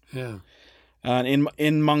lot. yeah.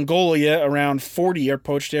 In Mongolia, around 40 are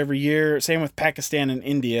poached every year. Same with Pakistan and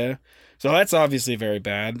India. So that's obviously very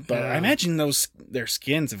bad. But I imagine their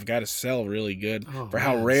skins have got to sell really good for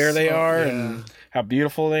how rare they are and how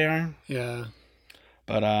beautiful they are. Yeah.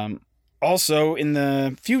 But also in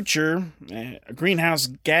the future, greenhouse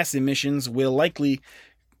gas emissions will likely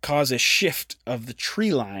cause a shift of the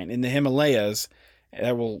tree line in the Himalayas.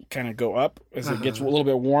 That will kind of go up as it gets a little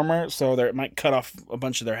bit warmer, so it might cut off a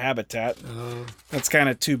bunch of their habitat. That's kind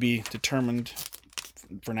of to be determined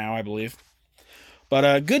for now, I believe.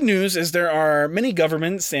 But good news is there are many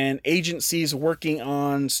governments and agencies working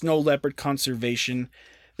on snow leopard conservation.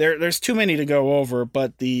 there's too many to go over,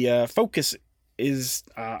 but the focus is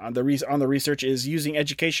on the research is using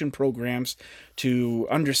education programs to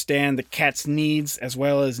understand the cat's needs as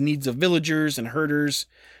well as needs of villagers and herders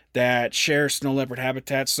that share snow leopard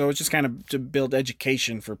habitats. So it's just kind of to build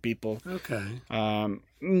education for people. Okay.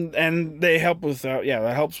 And they help with that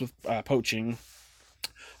helps with poaching.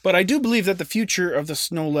 But I do believe that the future of the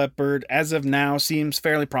snow leopard as of now seems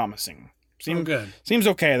fairly promising. Good. Seems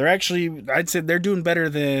okay. They're actually, I'd say they're doing better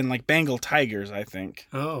than like Bengal tigers, I think.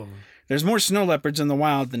 Oh. There's more snow leopards in the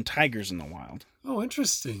wild than tigers in the wild. Oh,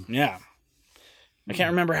 interesting. Yeah. I can't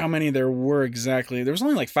remember how many there were exactly. There was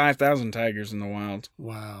only like 5,000 tigers in the wild.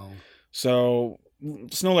 Wow. So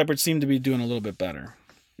snow leopards seem to be doing a little bit better.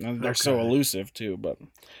 They're so elusive too. But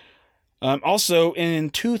also in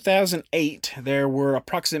 2008, there were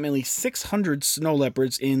approximately 600 snow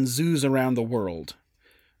leopards in zoos around the world.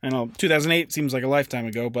 I know 2008 seems like a lifetime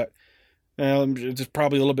ago, but it's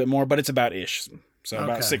probably a little bit more, but it's about ish. So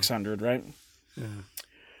about 600, right?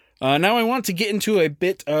 Yeah. Now I want to get into a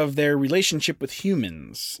bit of their relationship with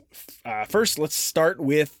humans. First, let's start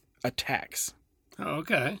with attacks. Oh,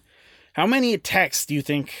 okay. How many attacks do you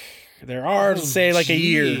think there are, say, like a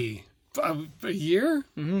year? A year?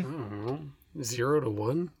 Mm-hmm. I don't know. 0 to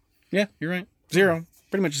 1? Yeah, you're right. 0.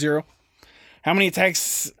 Pretty much 0. How many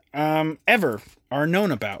attacks ever are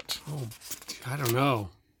known about? Oh, I don't know.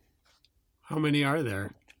 How many are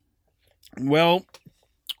there? Well,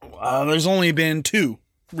 there's only been 2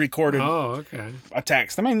 recorded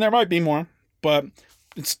attacks. I mean, there might be more, but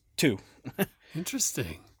it's 2.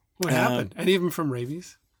 Interesting. What happened? Any of them from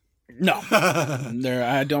rabies? No.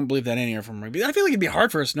 I don't believe that any are from rabies. I feel like it'd be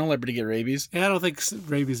hard for a snow leopard to get rabies. Yeah, I don't think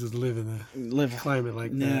rabies would live in the climate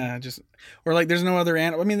like that. Yeah, or like there's no other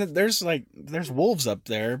animal. I mean, there's wolves up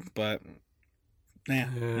there, but I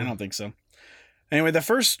don't think so. Anyway, the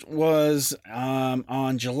first was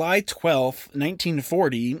on July 12th,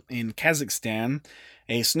 1940, in Kazakhstan.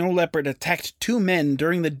 A snow leopard attacked 2 men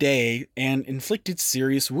during the day and inflicted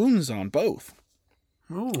serious wounds on both.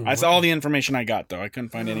 Oh, That's all the information I got, though. I couldn't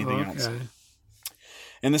find anything else.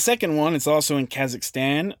 And the second one, it's also in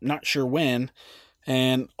Kazakhstan, not sure when.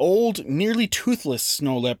 An old, nearly toothless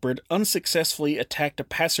snow leopard unsuccessfully attacked a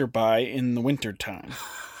passerby in the wintertime.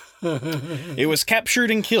 It was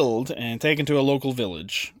captured and killed and taken to a local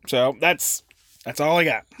village. So that's all I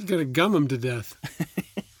got. He's gonna gum him to death.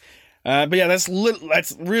 But yeah, that's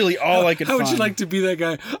really all I could find. How would you like to be that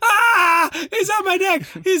guy? Ah! He's on my neck.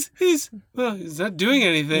 He's not doing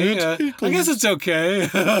anything. I guess it's okay.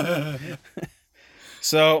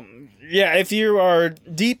 So yeah, if you are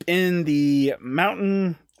deep in the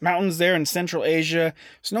mountains there in Central Asia,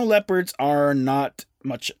 snow leopards are not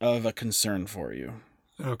much of a concern for you.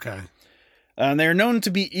 Okay. They're known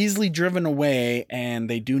to be easily driven away, and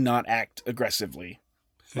they do not act aggressively.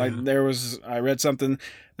 Yeah. Like I read something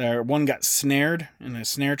there. One got snared in a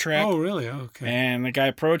snare trap. Oh, really? Okay. And the guy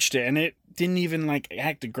approached it, and it didn't even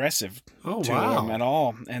act aggressive to him at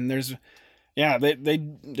all. And they're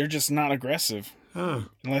just not aggressive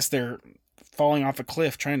unless they're falling off a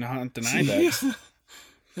cliff trying to hunt an ibex.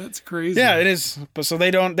 That's crazy. Yeah, it is. But so they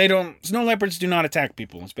don't. Snow leopards do not attack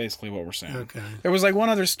people. It's basically what we're saying. Okay. There was one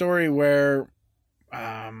other story where,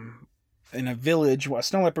 in a village, a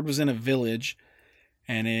snow leopard was in a village,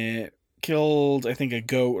 and it killed, I think, a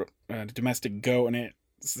goat, a domestic goat, and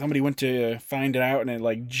somebody went to find it out, and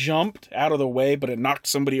it jumped out of the way, but it knocked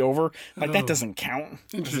somebody over. That doesn't count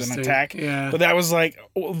as an attack. Yeah. But that was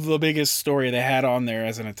the biggest story they had on there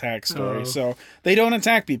as an attack story. So they don't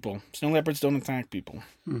attack people. Snow leopards don't attack people.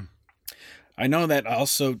 I know that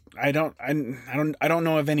also. I don't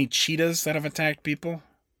know of any cheetahs that have attacked people.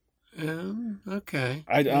 Okay.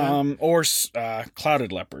 Or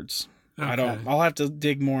clouded leopards. Okay. I'll have to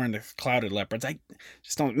dig more into clouded leopards. I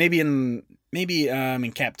just don't. Maybe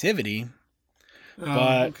in captivity.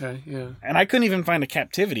 But okay, yeah. And I couldn't even find a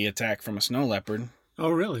captivity attack from a snow leopard.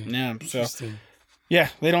 Oh, really? Yeah. Interesting. So yeah,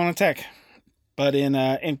 they don't attack. But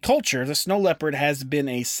in culture, the snow leopard has been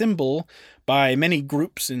a symbol by many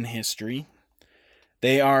groups in history.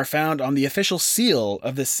 They are found on the official seal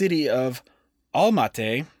of the city of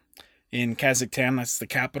Almaty in Kazakhstan. That's the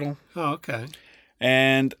capital. Oh, okay.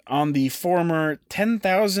 And on the former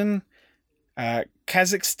 10,000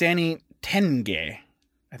 Kazakhstani tenge,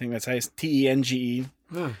 I think that's how it's Tenge,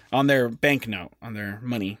 on their banknote, on their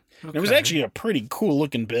money. Okay. It was actually a pretty cool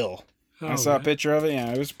looking bill. I saw a picture of it.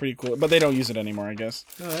 Yeah, it was pretty cool. But they don't use it anymore, I guess.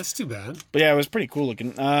 Oh, that's too bad. But yeah, it was pretty cool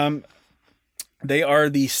looking. They are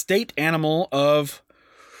the state animal of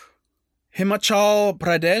Himachal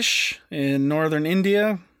Pradesh in northern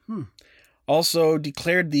India. Also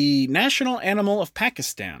declared the national animal of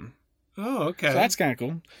Pakistan. Oh, okay. So that's kind of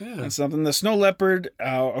cool. Yeah. That's something. The snow leopard.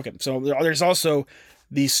 Okay, so there's also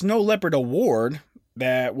the Snow Leopard Award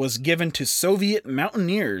that was given to Soviet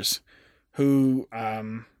mountaineers who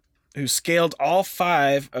scaled all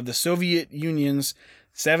 5 of the Soviet Union's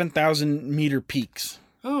 7,000-meter peaks.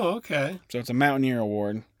 Oh, okay. So it's a mountaineer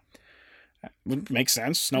award. Would make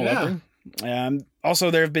sense. Snow Yeah. leopard.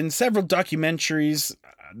 Also, there have been several documentaries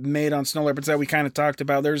made on snow leopards that we kind of talked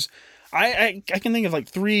about. There's, I can think of like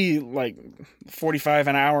 3 like 45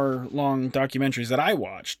 an hour long documentaries that I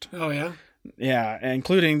watched. Oh, yeah. Yeah,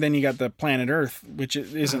 including then you got the Planet Earth, which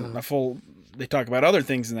isn't a full. They talk about other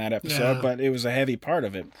things in that episode, Yeah. but it was a heavy part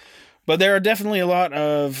of it. But there are definitely a lot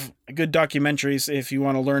of good documentaries if you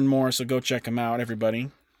want to learn more. So go check them out, everybody.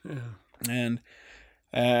 Yeah. And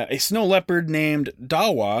a snow leopard named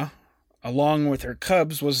Dawa, along with her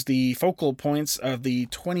cubs, was the focal points of the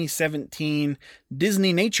 2017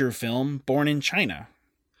 Disney nature film Born in China.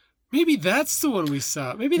 Maybe that's the one we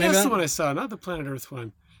saw. Maybe Maybe that's that- the one I saw, not the Planet Earth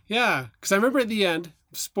one. Yeah, because I remember at the end,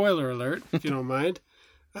 spoiler alert, if you don't mind,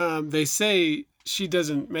 they say she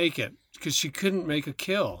doesn't make it because she couldn't make a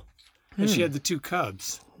kill. And she had the 2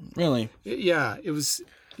 cubs. Really? It was,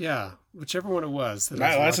 whichever one it was.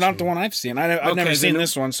 That's not the one I've seen. I've never seen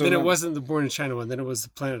this one. So then it wasn't the Born in China one. Then it was the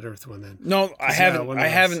Planet Earth one. Then No, I Yeah, haven't. one of I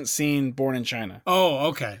those. haven't seen Born in China, oh,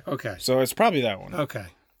 okay, so it's probably that one. okay.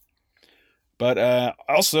 But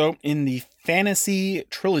also in the fantasy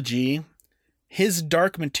trilogy, His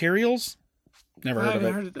Dark Materials. Never I heard of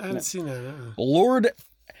haven't it. I haven't seen that. Lord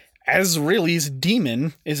Azraeli's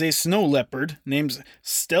demon is a snow leopard named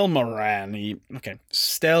Stelmaran.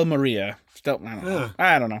 Stelmaria.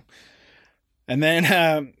 I don't know. And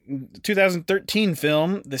then 2013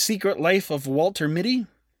 film, The Secret Life of Walter Mitty.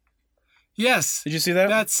 Yes, Did you see that?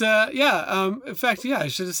 that's in fact, I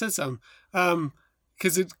should have said something.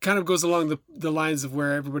 Because it kind of goes along the lines of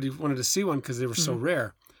where everybody wanted to see one because they were so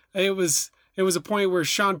rare. It was a point where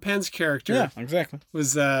Sean Penn's character Yeah, exactly.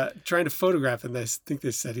 was trying to photograph, and I think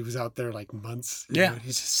they said he was out there like months. You Yeah. know,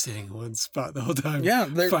 he's just sitting in one spot the whole time. Yeah,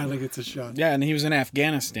 they're- finally gets a shot. Yeah, and he was in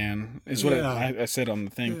Afghanistan, is what Yeah. I said on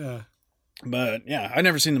the thing. Yeah. But yeah, I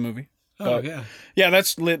never seen the movie. Oh But, yeah. Yeah,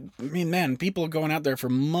 that's lit. I mean, man, people are going out there for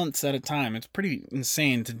months at a time. It's pretty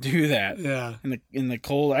insane to do that. Yeah. In the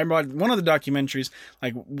cold. I remember one of the documentaries,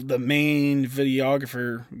 like the main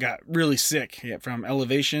videographer got really sick from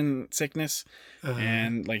elevation sickness,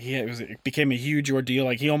 and like it became a huge ordeal.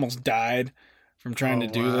 Like he almost died from trying Oh,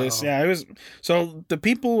 to do this. wow. Yeah, it was. So the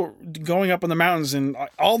people going up in the mountains and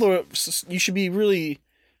you should be really,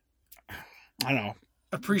 I don't know,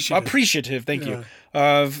 appreciative. Thank you,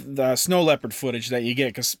 of the snow leopard footage that you get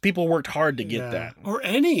because people worked hard to get that. Or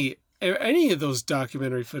any of those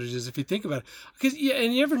documentary footages, if you think about it. Because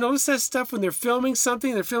and you ever notice that stuff when they're filming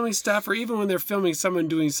something, they're filming stuff, or even when they're filming someone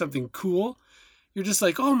doing something cool, you're just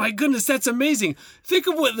like, oh my goodness, that's amazing. Think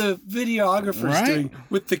of what the videographer's Right. doing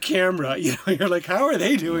with the camera. You know, you're like, how are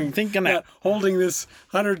they doing? Thinking that- holding this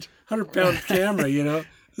 100-pound camera. You know,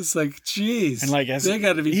 it's like, geez, And like they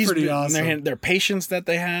got to be pretty awesome. Their patience that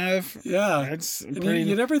they have. Yeah, It's and pretty.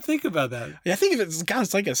 you never think about that. I think if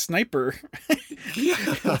it's like a sniper,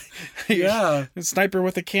 Yeah, yeah, a sniper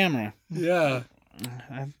with a camera. yeah.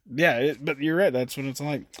 But you're right. That's what it's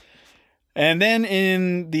like. And then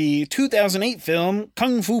in the 2008 film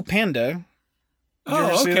Kung Fu Panda, Did you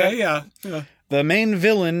ever Oh, see okay, that? yeah. the main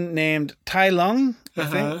villain named Tai Lung, I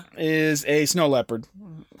think, is a snow leopard.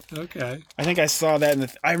 Okay. I think I saw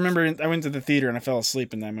that I remember I went to the theater and I fell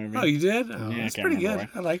asleep in that movie. Oh, you did? Oh, Yeah, I that's can't pretty good.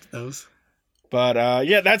 remember I liked those. But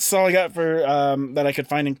yeah, that's all I got for that I could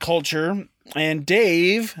find in culture. And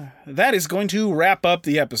Dave, that is going to wrap up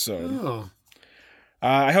the episode. Oh,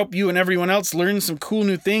 I hope you and everyone else learned some cool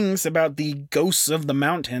new things about the ghosts of the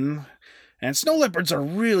mountain. And snow leopards are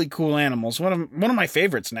really cool animals. One of my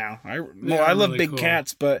favorites now. I love really big cool.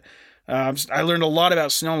 cats, but I learned a lot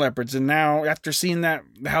about snow leopards. And now, after seeing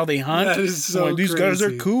how they hunt, That is so I'm like, these guys are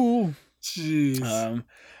crazy. cool. jeez.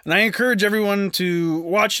 And I encourage everyone to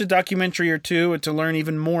watch the documentary or two and to learn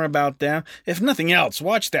even more about them. If nothing else,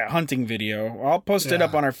 watch that hunting video. I'll post it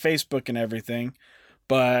up Yeah. on our Facebook and everything.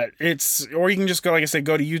 But or you can just go, like I said,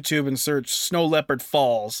 go to YouTube and search Snow Leopard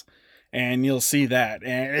Falls, and you'll see that.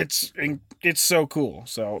 And it's so cool.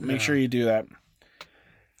 So make sure you do that.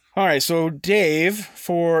 All right, so Dave,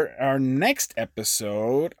 for our next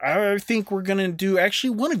episode, I think we're going to do actually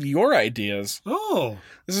one of your ideas. Oh,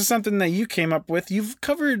 This is something that you came up with. You've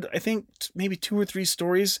covered, I think, maybe 2 or 3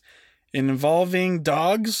 stories involving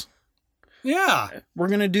dogs. yeah. We're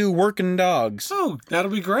going to do working dogs. Oh,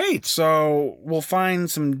 that'll be great. So we'll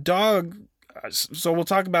find some dog So we'll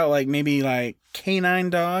talk about like maybe like canine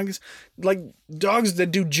dogs, like dogs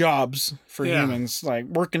that do jobs for humans, like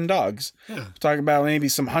working dogs. Yeah. We'll talk about maybe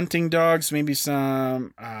some hunting dogs, maybe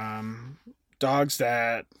some dogs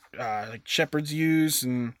that like shepherds use,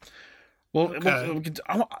 and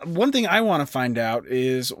one thing I want to find out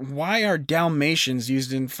is why are Dalmatians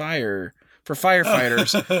used in fire for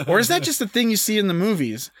firefighters, or is that just a thing you see in the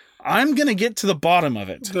movies? I'm gonna get to the bottom of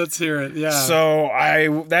it. Let's hear it. Yeah.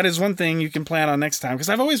 So that is one thing you can plan on next time, because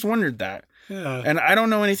I've always wondered that. Yeah. And I don't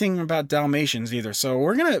know anything about Dalmatians either, so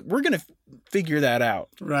we're gonna figure that out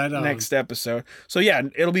Right on. next episode. So yeah,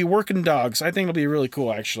 it'll be working dogs. I think it'll be really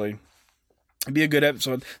cool, actually. It'd be a good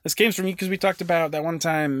episode. This came from you because we talked about that one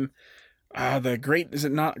time. Is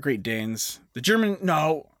it not Great Danes?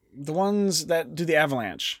 The ones that do the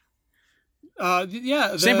avalanche.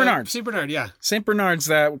 Yeah. Saint Bernards. Saint Bernard, yeah. Saint Bernards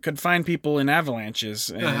that could find people in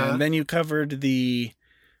avalanches, and then you covered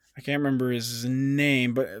I can't remember his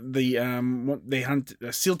name, but they hunt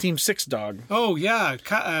a SEAL Team 6 dog. Oh yeah,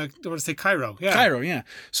 I want to say Cairo. Yeah. Cairo, yeah.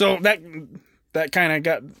 So that kind of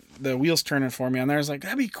got the wheels turning for me on there. I was like,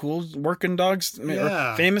 that'd be cool, working dogs,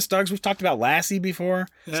 or famous dogs. We've talked about Lassie before,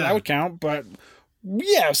 so that would count. But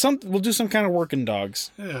yeah, we'll do some kind of working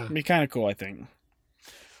dogs. Yeah, it'd be kind of cool, I think.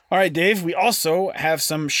 All right, Dave, we also have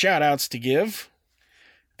some shout-outs to give.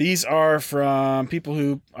 These are from people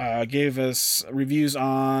who gave us reviews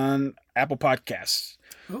on Apple Podcasts.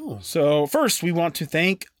 Oh. So first, we want to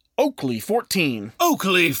thank Oakley14.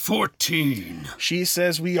 Oakley14. She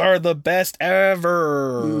says we are the best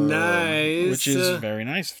ever. Nice. Which is very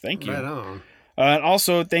nice. Thank you. Right on. And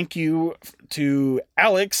also, thank you to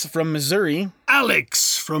Alex from Missouri.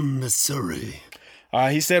 Alex from Missouri.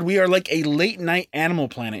 He said we are like a late night Animal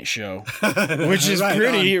Planet show, which is Right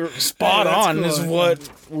pretty on. spot on. Cool. Is what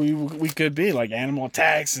we could be, like animal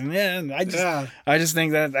attacks, and I just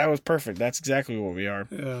think that was perfect. That's exactly what we are.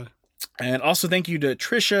 Yeah. And also thank you to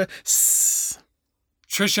Trisha.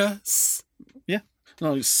 Trisha. Yeah.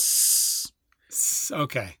 No.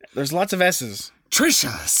 Okay. There's lots of S's.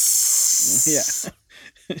 Trisha.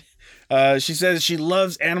 Yeah. She says she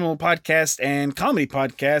loves animal podcasts and comedy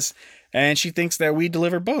podcasts, and she thinks that we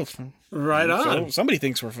deliver both. Right on. So somebody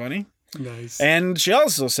thinks we're funny. Nice. And she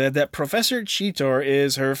also said that Professor Cheetor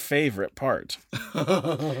is her favorite part.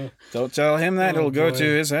 Don't tell him that. It'll go to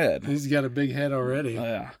his head. He's got a big head already.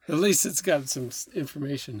 Yeah. At least it's got some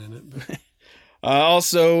information in it. But.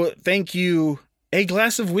 Also, thank you, A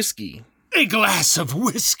Glass of Whiskey. A glass of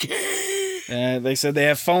whiskey. They said they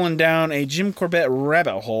have fallen down a Jim Corbett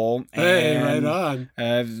rabbit hole. Hey, and, right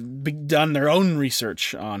on. Done their own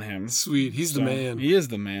research on him. Sweet. He's the man. He is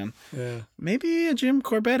the man. Yeah. Maybe a Jim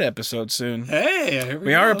Corbett episode soon. Hey, here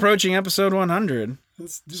we are approaching episode 100.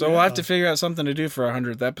 So we'll have to it. figure out something to do for our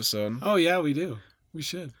 100th episode. Oh, yeah, we do. We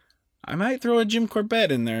should. I might throw a Jim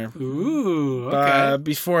Corbett in there. Ooh, okay.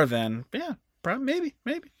 Before then. Yeah, probably,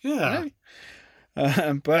 maybe. Yeah. Maybe.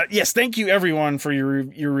 But yes, thank you everyone for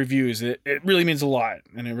your reviews. It really means a lot,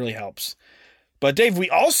 and it really helps. But Dave, we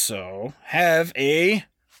also have a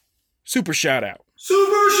super shout out.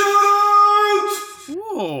 Super shout out!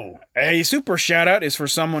 Whoa. A super shout out is for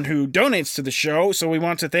someone who donates to the show, so we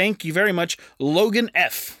want to thank you very much, Logan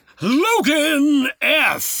F. Logan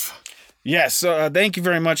F. Yes, thank you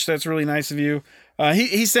very much. That's really nice of you.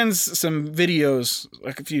 He sends some videos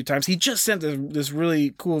like a few times. He just sent this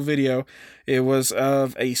really cool video. It was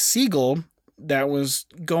of a seagull that was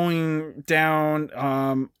going down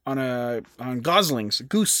on goslings,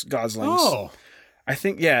 goose goslings. Oh, I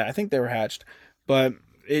think they were hatched, but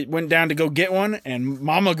it went down to go get one, and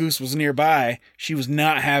Mama Goose was nearby. She was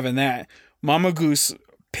not having that. Mama Goose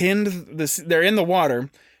pinned they're in the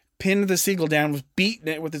water. Pinned the seagull down, was beating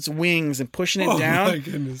it with its wings and pushing it down. Oh my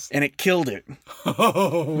goodness. And it killed it.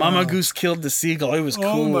 Oh, Mama wow. Goose killed the seagull. It was cool.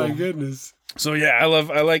 Oh my goodness. So yeah, I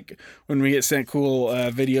like when we get sent cool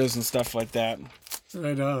videos and stuff like that.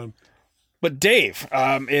 Right on. But Dave,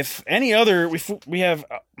 if any other, we have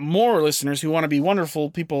more listeners who want to be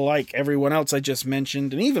wonderful people like everyone else I just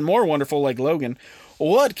mentioned, and even more wonderful like Logan,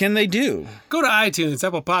 what can they do? Go to iTunes,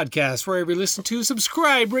 Apple Podcasts, wherever you listen to.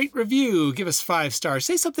 Subscribe, rate, review, give us 5 stars.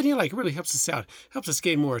 Say something you like. It really helps us out. Helps us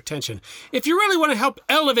gain more attention. If you really want to help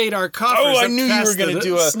elevate our coffers I up knew you past were going the to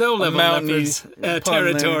do a snow level mountainy leopards, pun there.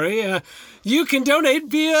 territory, you can donate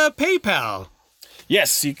via PayPal.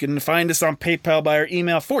 Yes, you can find us on PayPal by our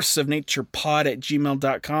email,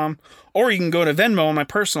 forceofnaturepod@gmail.com, or you can go to Venmo on my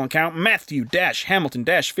personal account,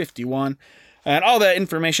 Matthew-Hamilton-51. And all that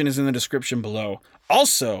information is in the description below.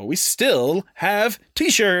 Also, we still have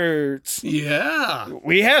t-shirts. Yeah.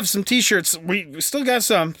 We have some t-shirts. We still got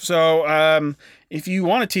some. So if you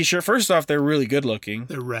want a t-shirt, first off, they're really good looking.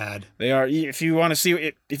 They're rad. They are. If you want to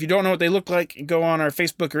see, if you don't know what they look like, go on our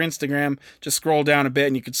Facebook or Instagram. Just scroll down a bit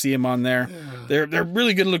and you can see them on there. Yeah. They're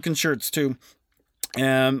really good looking shirts too.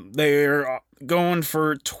 They're going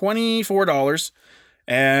for $24.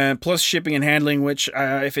 And plus shipping and handling, which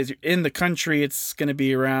if it's in the country, it's going to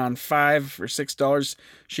be around $5 or $6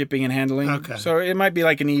 shipping and handling. Okay. So it might be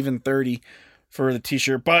like an even 30 for the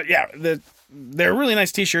t-shirt. But yeah, they're really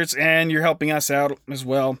nice t-shirts, and you're helping us out as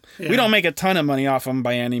well. Yeah. We don't make a ton of money off them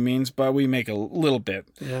by any means, but we make a little bit.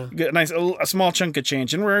 Yeah. A small chunk of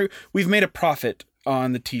change, and we've made a profit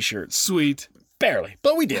on the t-shirts. Sweet. Barely,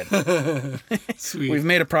 but we did. Sweet. We've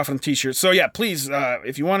made a profit on t-shirts. So yeah, please,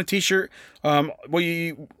 if you want a t-shirt, what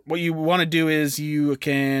you want to do is you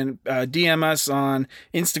can DM us on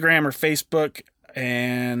Instagram or Facebook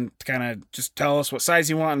and kind of just tell us what size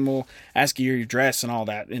you want, and we'll ask you your address and all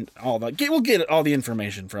that. We'll get all the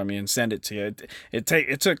information from you and send it to you.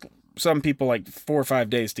 It took some people like 4 or 5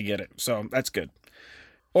 days to get it, so that's good.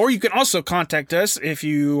 Or you can also contact us if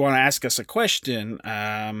you want to ask us a question.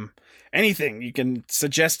 Anything. You can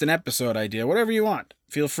suggest an episode idea, whatever you want.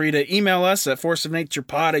 Feel free to email us at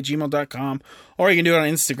forceofnaturepod@gmail.com, or you can do it on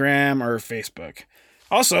Instagram or Facebook.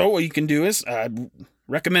 Also, what you can do is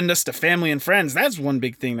recommend us to family and friends. That's one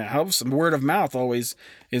big thing that helps. Word of mouth always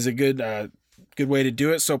is a good way to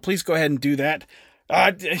do it. So please go ahead and do that.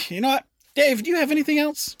 You know what? Dave, do you have anything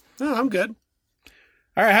else? No, I'm good.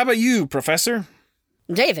 All right, how about you, Professor?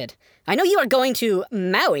 David, I know you are going to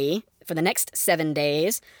Maui for the next 7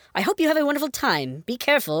 days. I hope you have a wonderful time. Be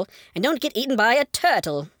careful, and don't get eaten by a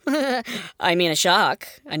turtle. I mean a shark.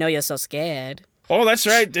 I know you're so scared. Oh, that's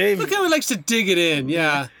right, Dave. Look how he likes to dig it in,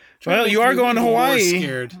 yeah. Well, you are going to Hawaii.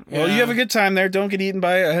 Scared. Well, yeah. You have a good time there. Don't get eaten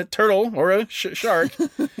by a turtle or a shark.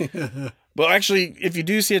 Well, actually, if you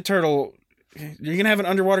do see a turtle, you're going to have an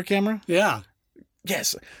underwater camera? Yeah.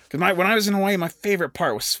 Yes, because when I was in Hawaii, my favorite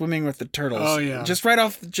part was swimming with the turtles. Oh yeah, just right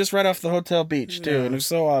off the hotel beach too, and it was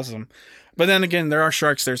so awesome. But then again, there are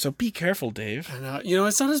sharks there, so be careful, Dave. I know. You know,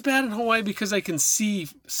 it's not as bad in Hawaii because I can see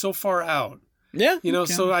so far out. Yeah, you know,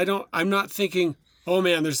 so I'm not thinking, oh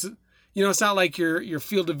man, there's, you know, it's not like your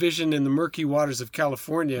field of vision in the murky waters of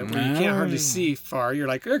California where you can't hardly see far. You're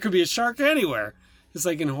like, there could be a shark anywhere. It's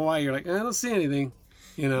like in Hawaii, you're like, I don't see anything.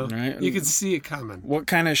 You know, right. You can see it coming. What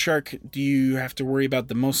kind of shark do you have to worry about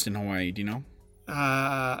the most in Hawaii? Do you know?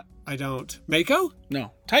 I don't. Mako?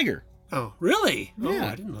 No, tiger. Oh, really? Yeah. Oh,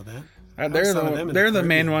 I didn't know that. They're the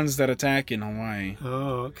main ones that attack in Hawaii.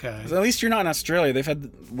 Oh, okay. So at least you're not in Australia. They've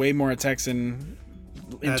had way more attacks in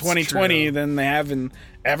That's 2020 true. than they have in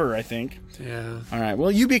ever, I think. Yeah. All right.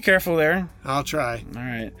 Well, you be careful there. I'll try. All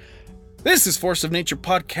right. This is Force of Nature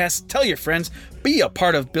Podcast. Tell your friends, be a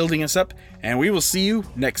part of building us up, and we will see you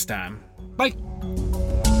next time. Bye.